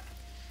by it.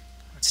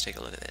 Let's take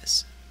a look at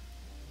this.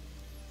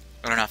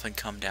 I don't often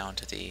come down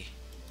to the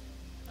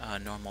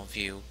normal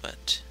view,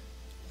 but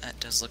that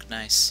does look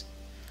nice.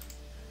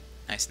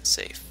 Nice and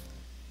safe.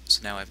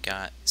 So now I've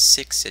got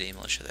 6 city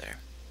militia there.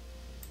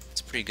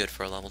 It's pretty good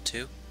for a level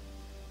 2.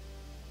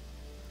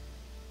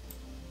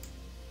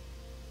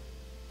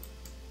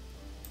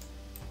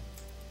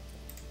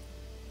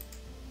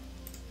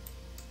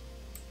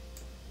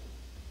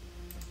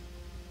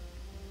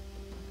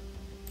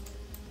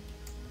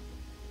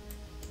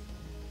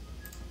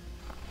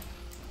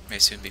 May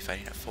soon be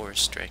fighting a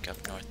forest strike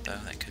up north, though.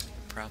 That could be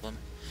a problem.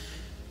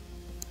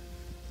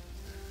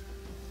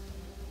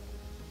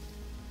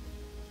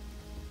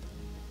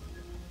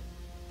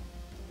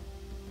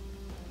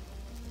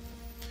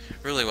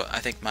 Really, what I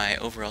think my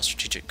overall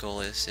strategic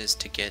goal is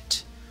to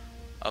get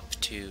up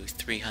to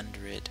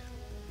 300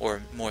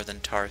 or more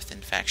than Tarth in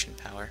faction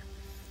power,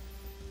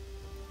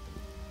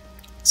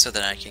 so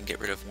that I can get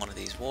rid of one of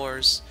these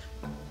wars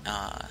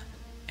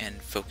and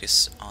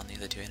focus on the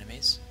other 2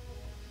 enemies.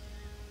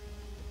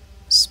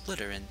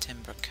 Splitter and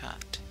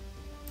Timbercut.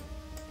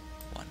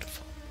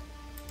 Wonderful.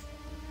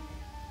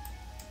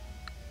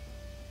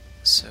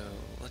 So,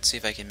 let's see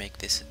if I can make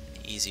this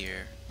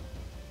easier.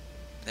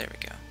 There we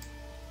go.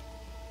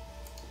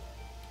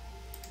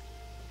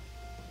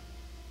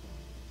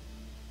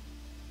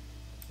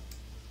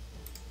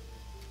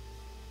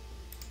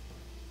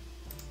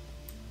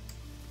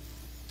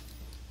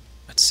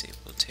 Let's see,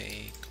 we'll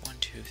take 1,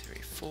 2,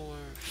 3, 4,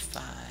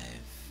 5,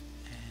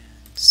 and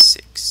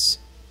 6.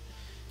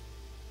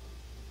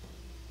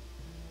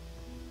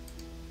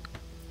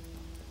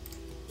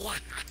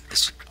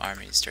 This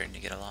army is starting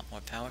to get a lot more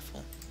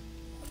powerful.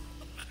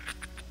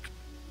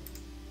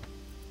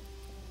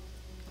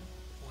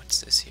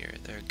 What's this here?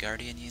 There are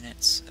Guardian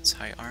units, that's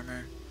high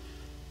armor,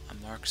 a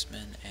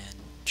marksman, and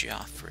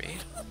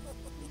Joffrey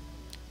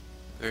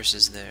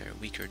versus their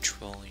weaker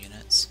troll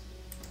units.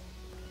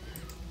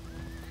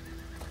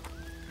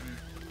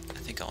 I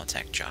think I'll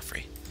attack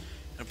Joffrey.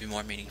 It'll be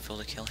more meaningful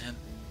to kill him.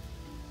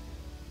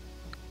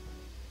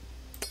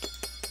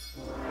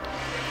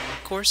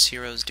 Of course,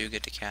 heroes do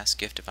get to cast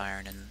Gift of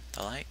Iron and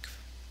the like.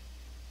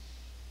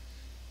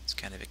 It's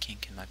kind of a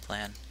kink in my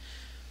plan.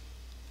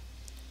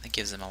 That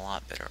gives them a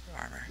lot better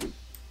armor.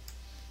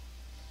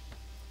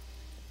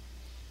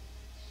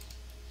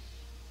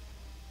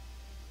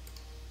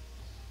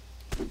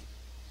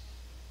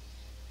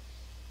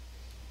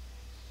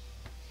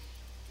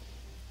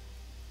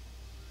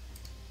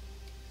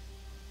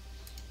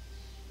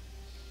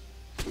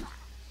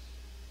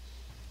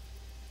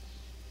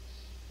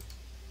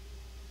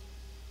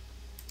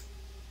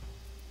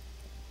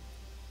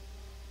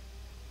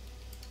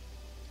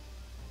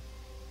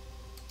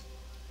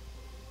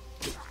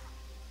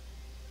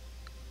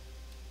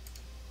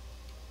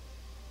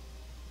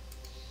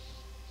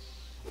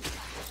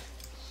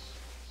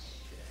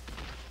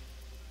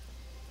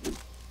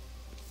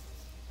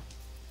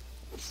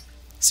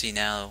 See,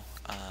 now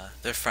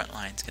their front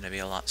line's going to be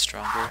a lot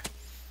stronger,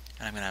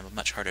 and I'm going to have a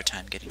much harder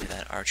time getting to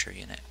that archer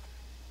unit.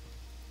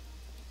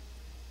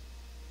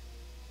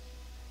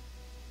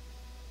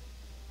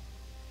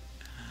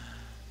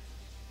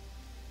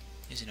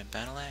 Using a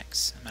battle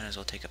axe, I might as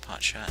well take a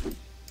pot shot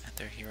at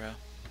their hero.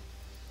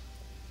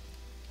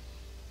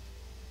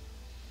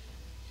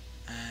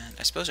 And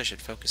I suppose I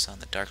should focus on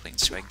the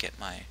Darklings so I can get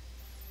my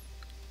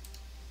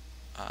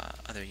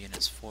other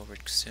units forward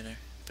sooner.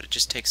 But it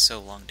just takes so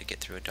long to get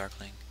through a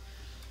Darkling.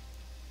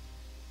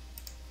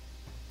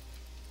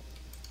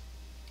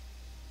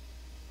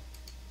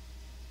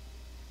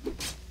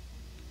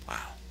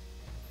 Wow.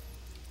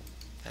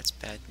 That's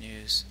bad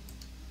news.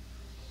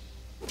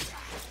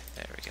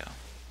 There we go.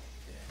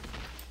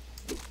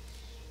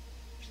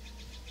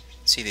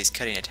 See, these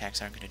cutting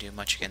attacks aren't going to do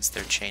much against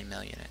their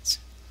chainmail units.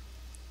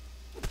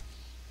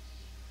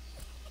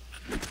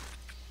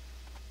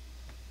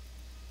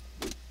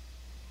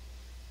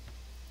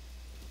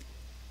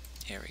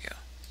 Here we go.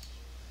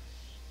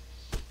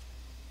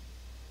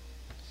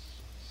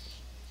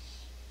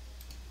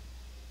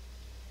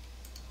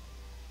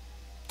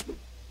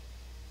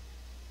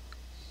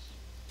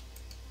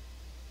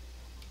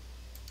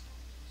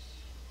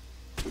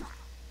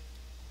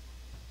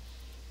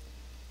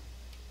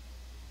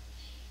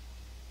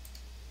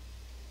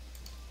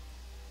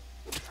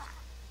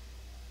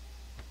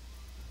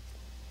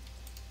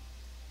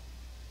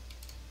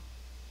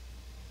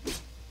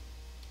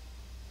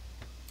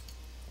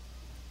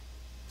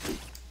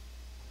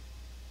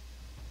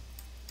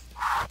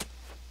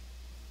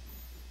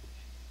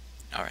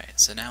 Alright,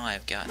 so now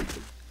I've gotten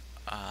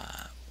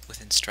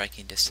within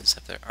striking distance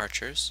of their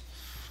archers,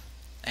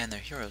 and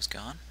their heroes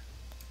gone.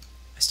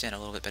 I stand a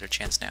little bit better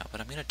chance now, but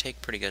I'm going to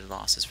take pretty good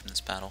losses from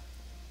this battle.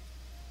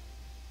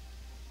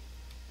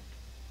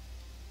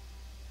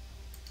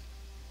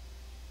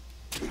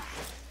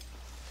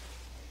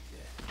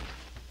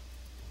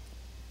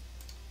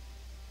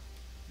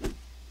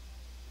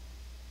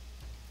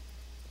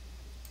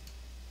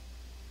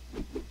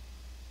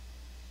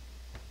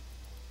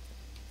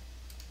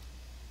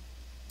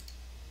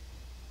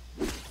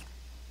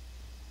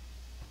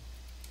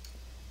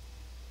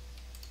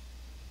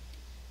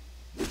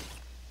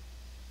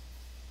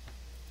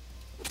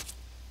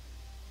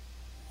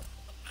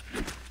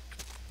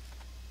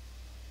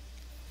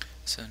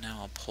 So now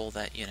I'll pull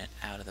that unit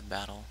out of the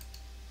battle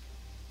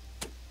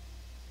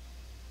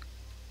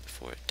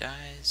before it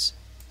dies.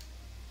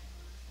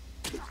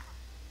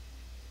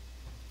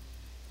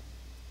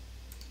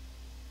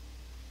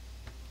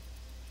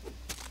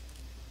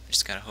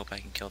 Just gotta hope I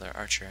can kill their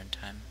archer in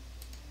time.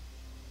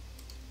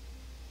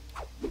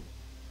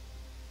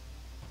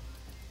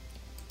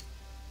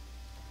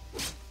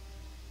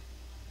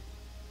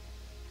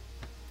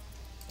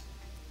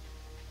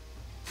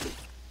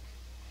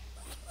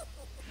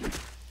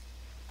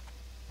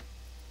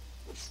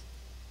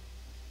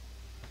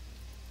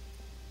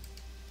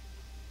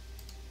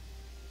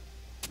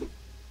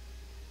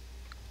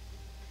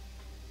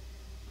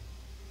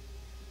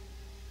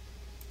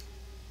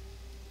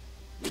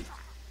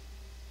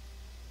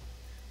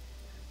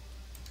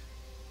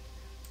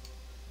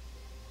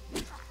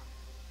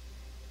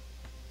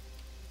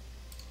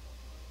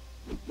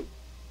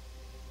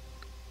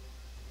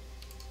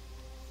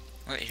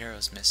 My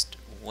heroes missed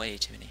way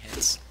too many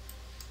hits.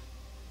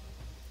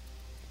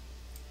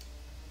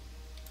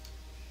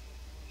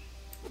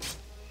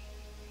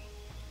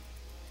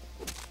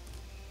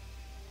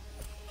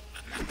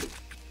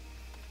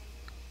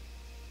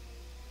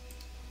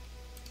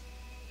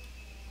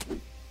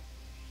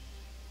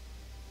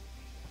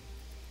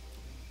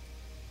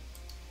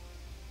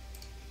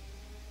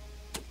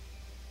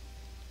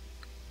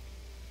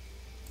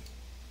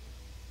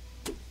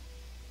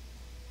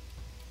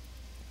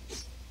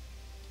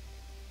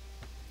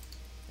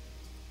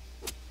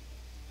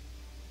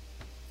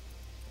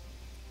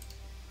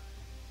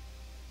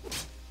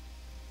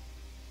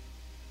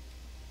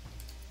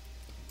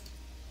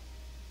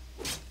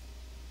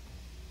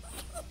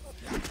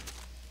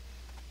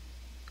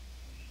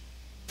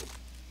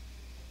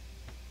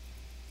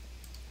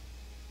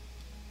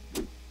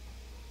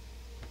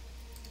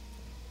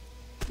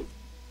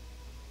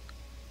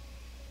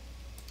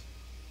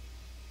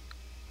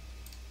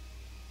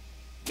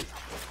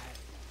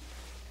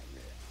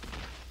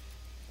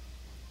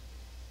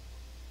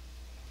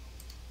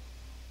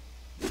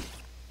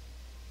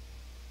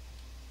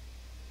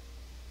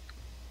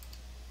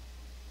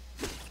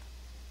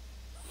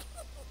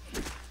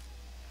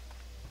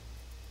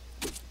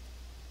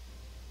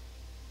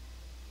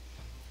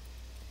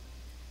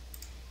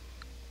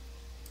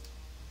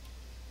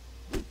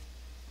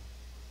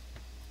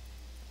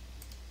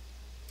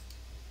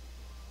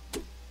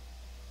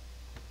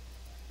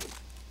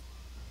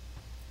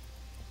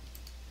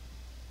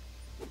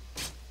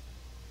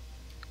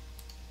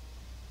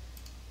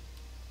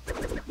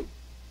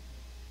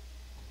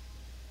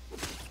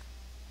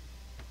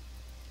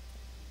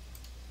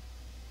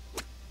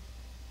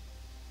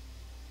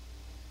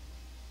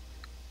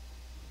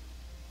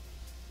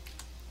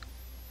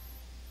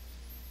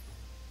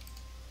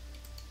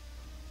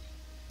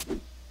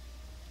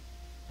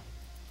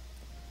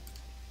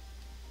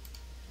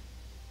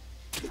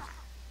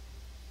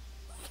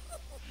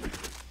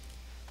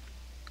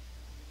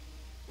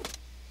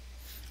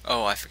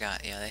 Oh, I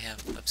forgot. Yeah, they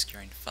have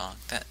obscuring fog.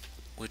 That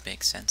would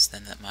make sense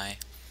then that my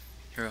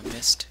hero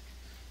missed.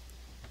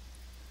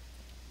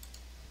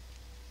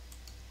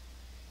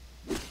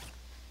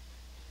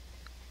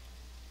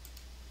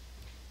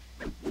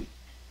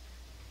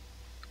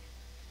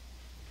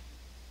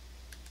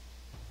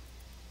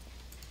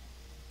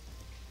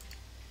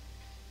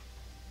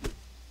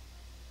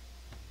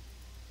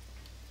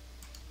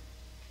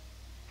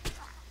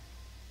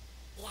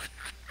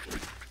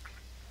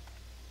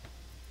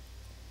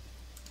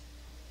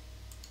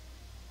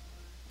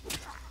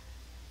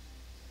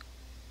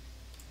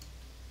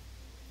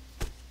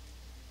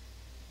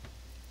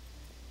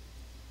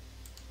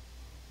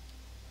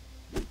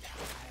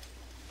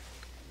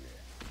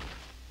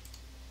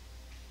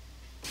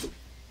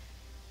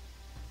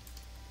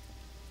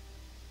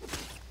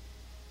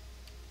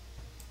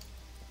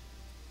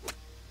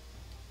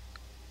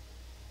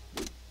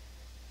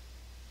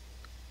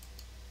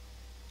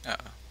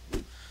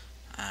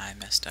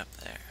 messed up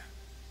there.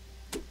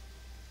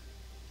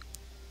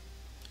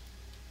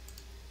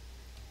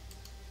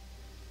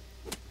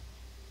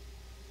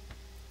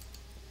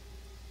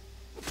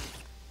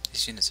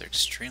 These units are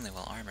extremely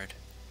well armored.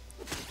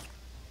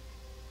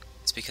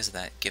 It's because of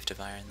that gift of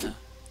iron, though.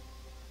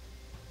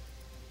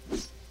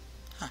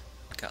 Huh,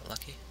 got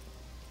lucky.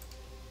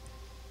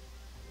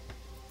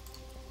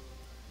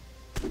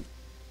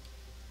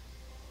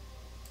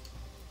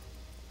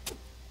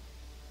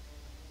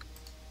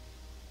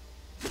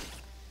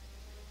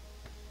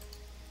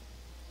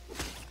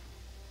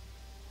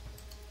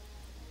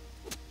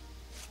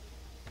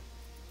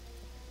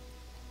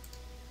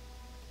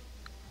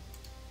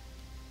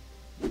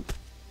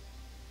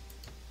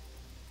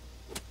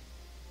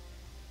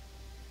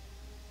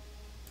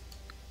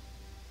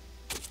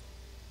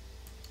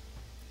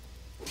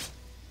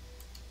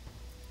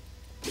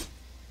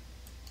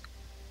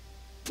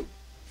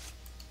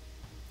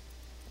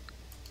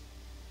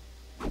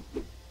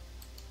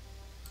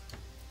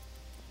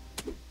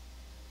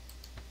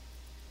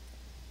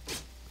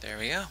 There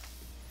we go.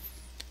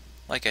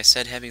 Like I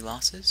said, heavy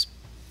losses,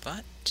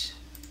 but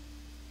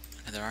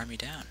another army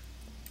down.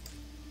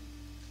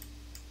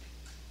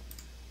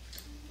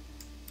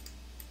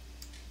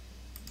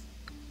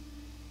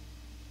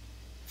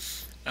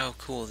 Oh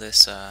cool,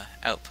 this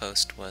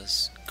outpost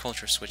was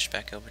culture switched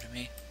back over to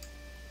me.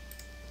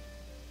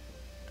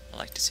 I'd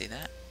like to see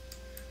that.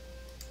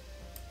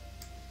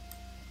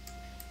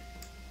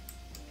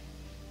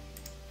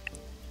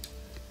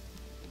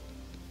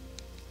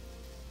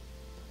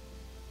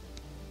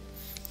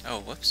 Oh,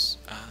 whoops.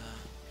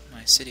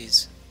 My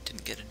cities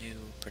didn't get a new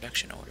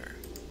production order.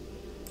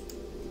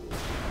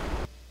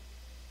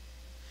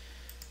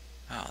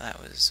 Oh, that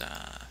was,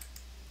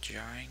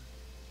 jarring.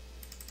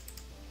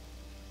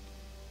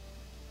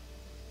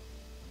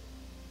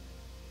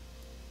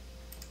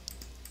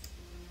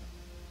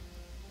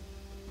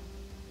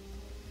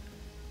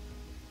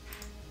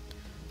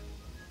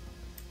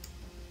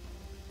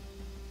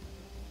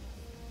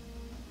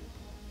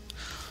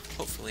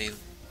 Hopefully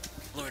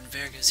Lord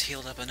Verga's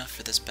healed up enough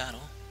for this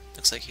battle.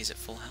 Looks like he's at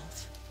full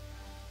health.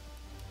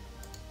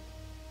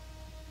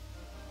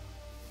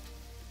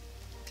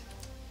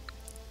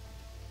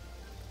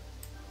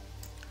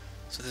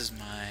 So this is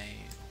my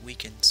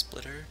weakened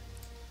splitter.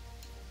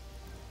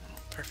 Oh,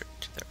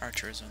 perfect. Their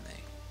archers on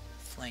the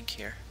flank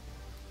here.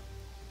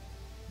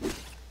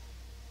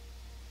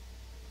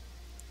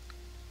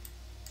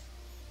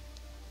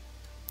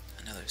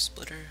 Another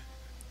splitter.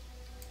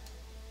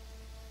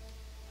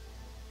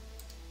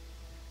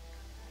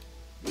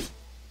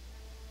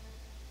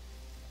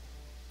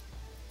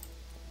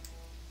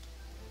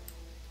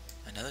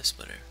 Another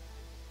splitter.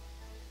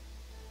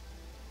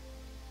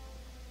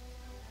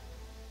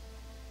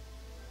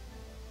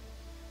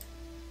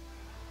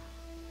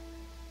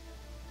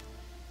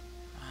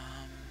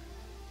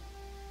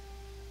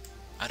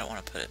 I don't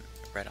want to put it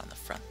right on the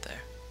front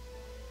there.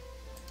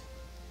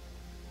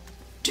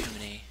 Too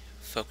many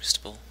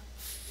focusable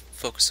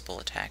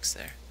attacks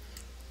there.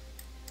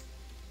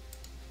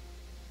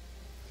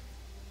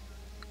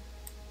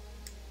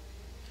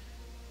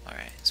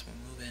 Alright, so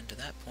we'll move into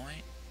that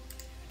point.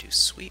 Do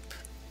sweep.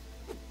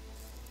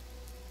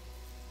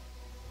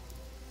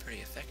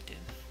 Pretty effective.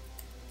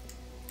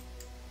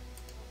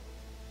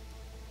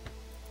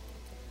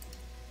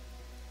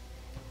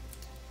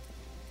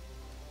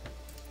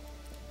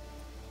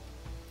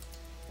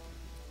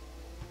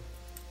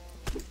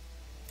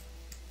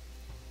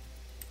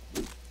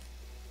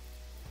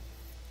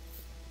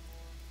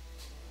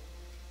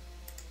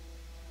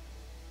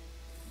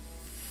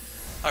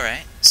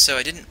 Alright, so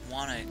I didn't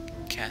want to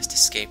cast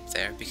escape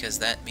there because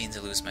that means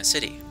I lose my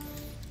city.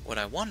 What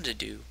I wanted to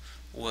do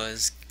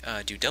was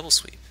do double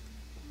sweep.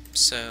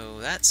 So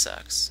that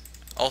sucks.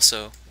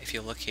 Also, if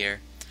you look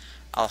here,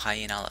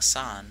 Al-Hayin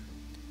al-Hassan,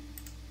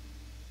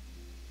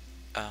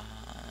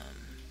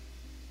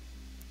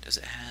 does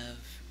it have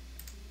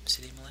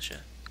city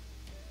militia?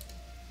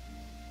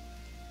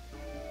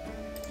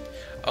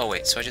 Oh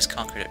wait, so I just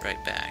conquered it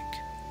right back.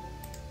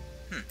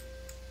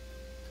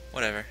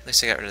 Whatever, at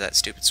least I got rid of that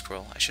stupid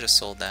scroll. I should have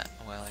sold that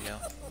a while ago.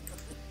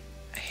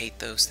 I hate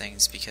those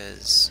things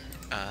because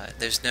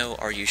there's no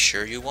 "are you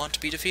sure you want to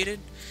be defeated?"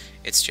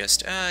 It's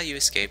just, you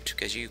escaped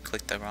because you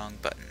clicked the wrong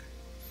button.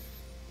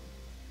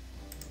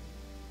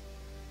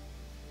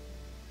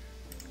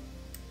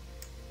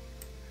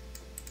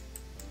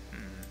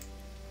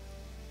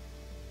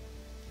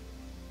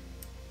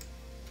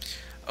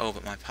 Oh,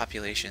 but my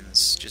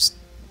population's just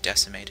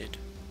decimated.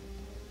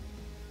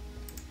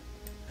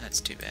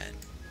 That's too bad.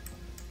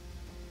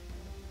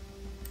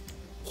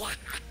 What?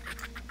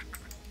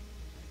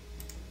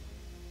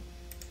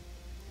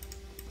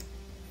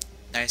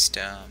 Nice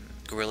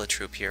guerrilla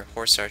troop here,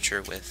 horse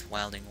archer with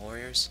wilding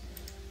warriors.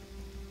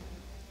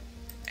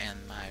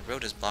 And my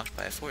road is blocked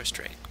by a forest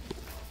drake.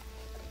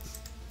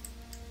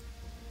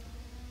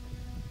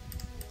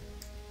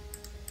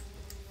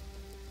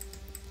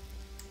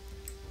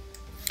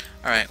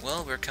 Alright,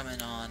 well, we're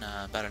coming on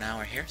about an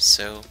hour here,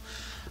 so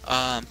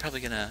I'm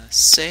probably gonna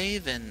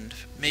save and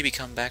maybe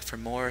come back for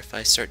more if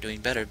I start doing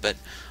better, but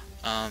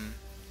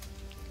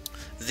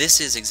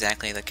this is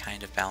exactly the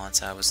kind of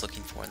balance I was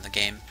looking for in the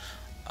game.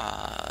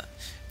 Uh,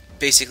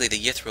 Basically, the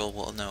Yithril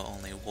will know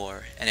only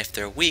war, and if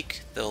they're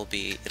weak, it'll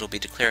be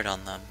declared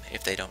on them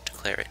if they don't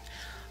declare it,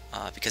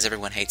 because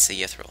everyone hates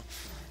the Yithril.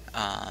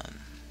 I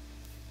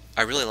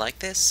really like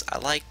this. I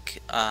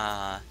like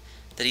that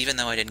even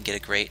though I didn't get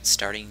a great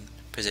starting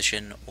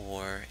position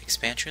or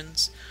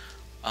expansions,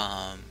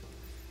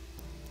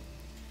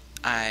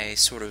 I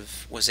sort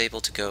of was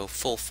able to go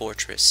full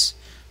fortress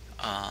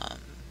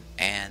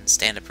and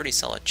stand a pretty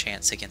solid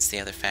chance against the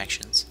other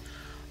factions.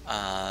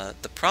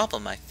 The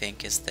problem, I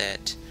think, is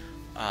that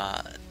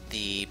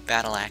the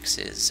battle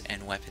axes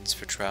and weapons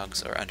for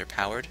Trogs are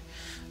underpowered,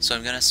 so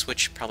I'm going to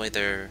switch probably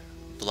their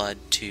blood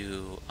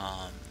to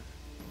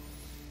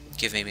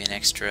give maybe an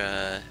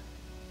extra,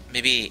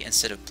 maybe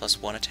instead of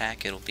 +1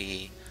 attack, it'll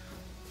be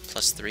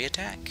 +3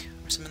 attack,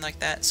 or something like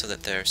that, so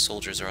that their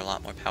soldiers are a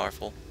lot more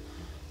powerful.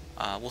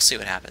 We'll see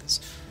what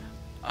happens.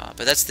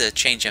 But that's the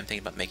change I'm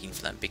thinking about making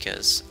for them,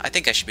 because I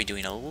think I should be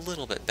doing a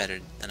little bit better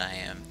than I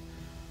am.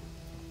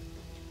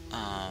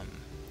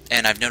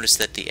 And I've noticed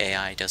that the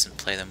AI doesn't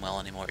play them well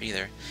anymore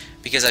either,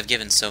 because I've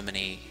given so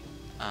many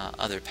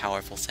other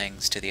powerful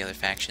things to the other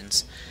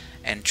factions,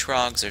 and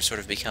Trogs are sort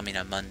of becoming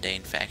a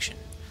mundane faction.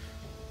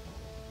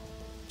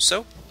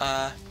 So,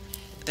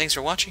 thanks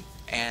for watching,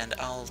 and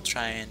I'll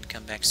try and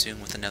come back soon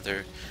with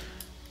another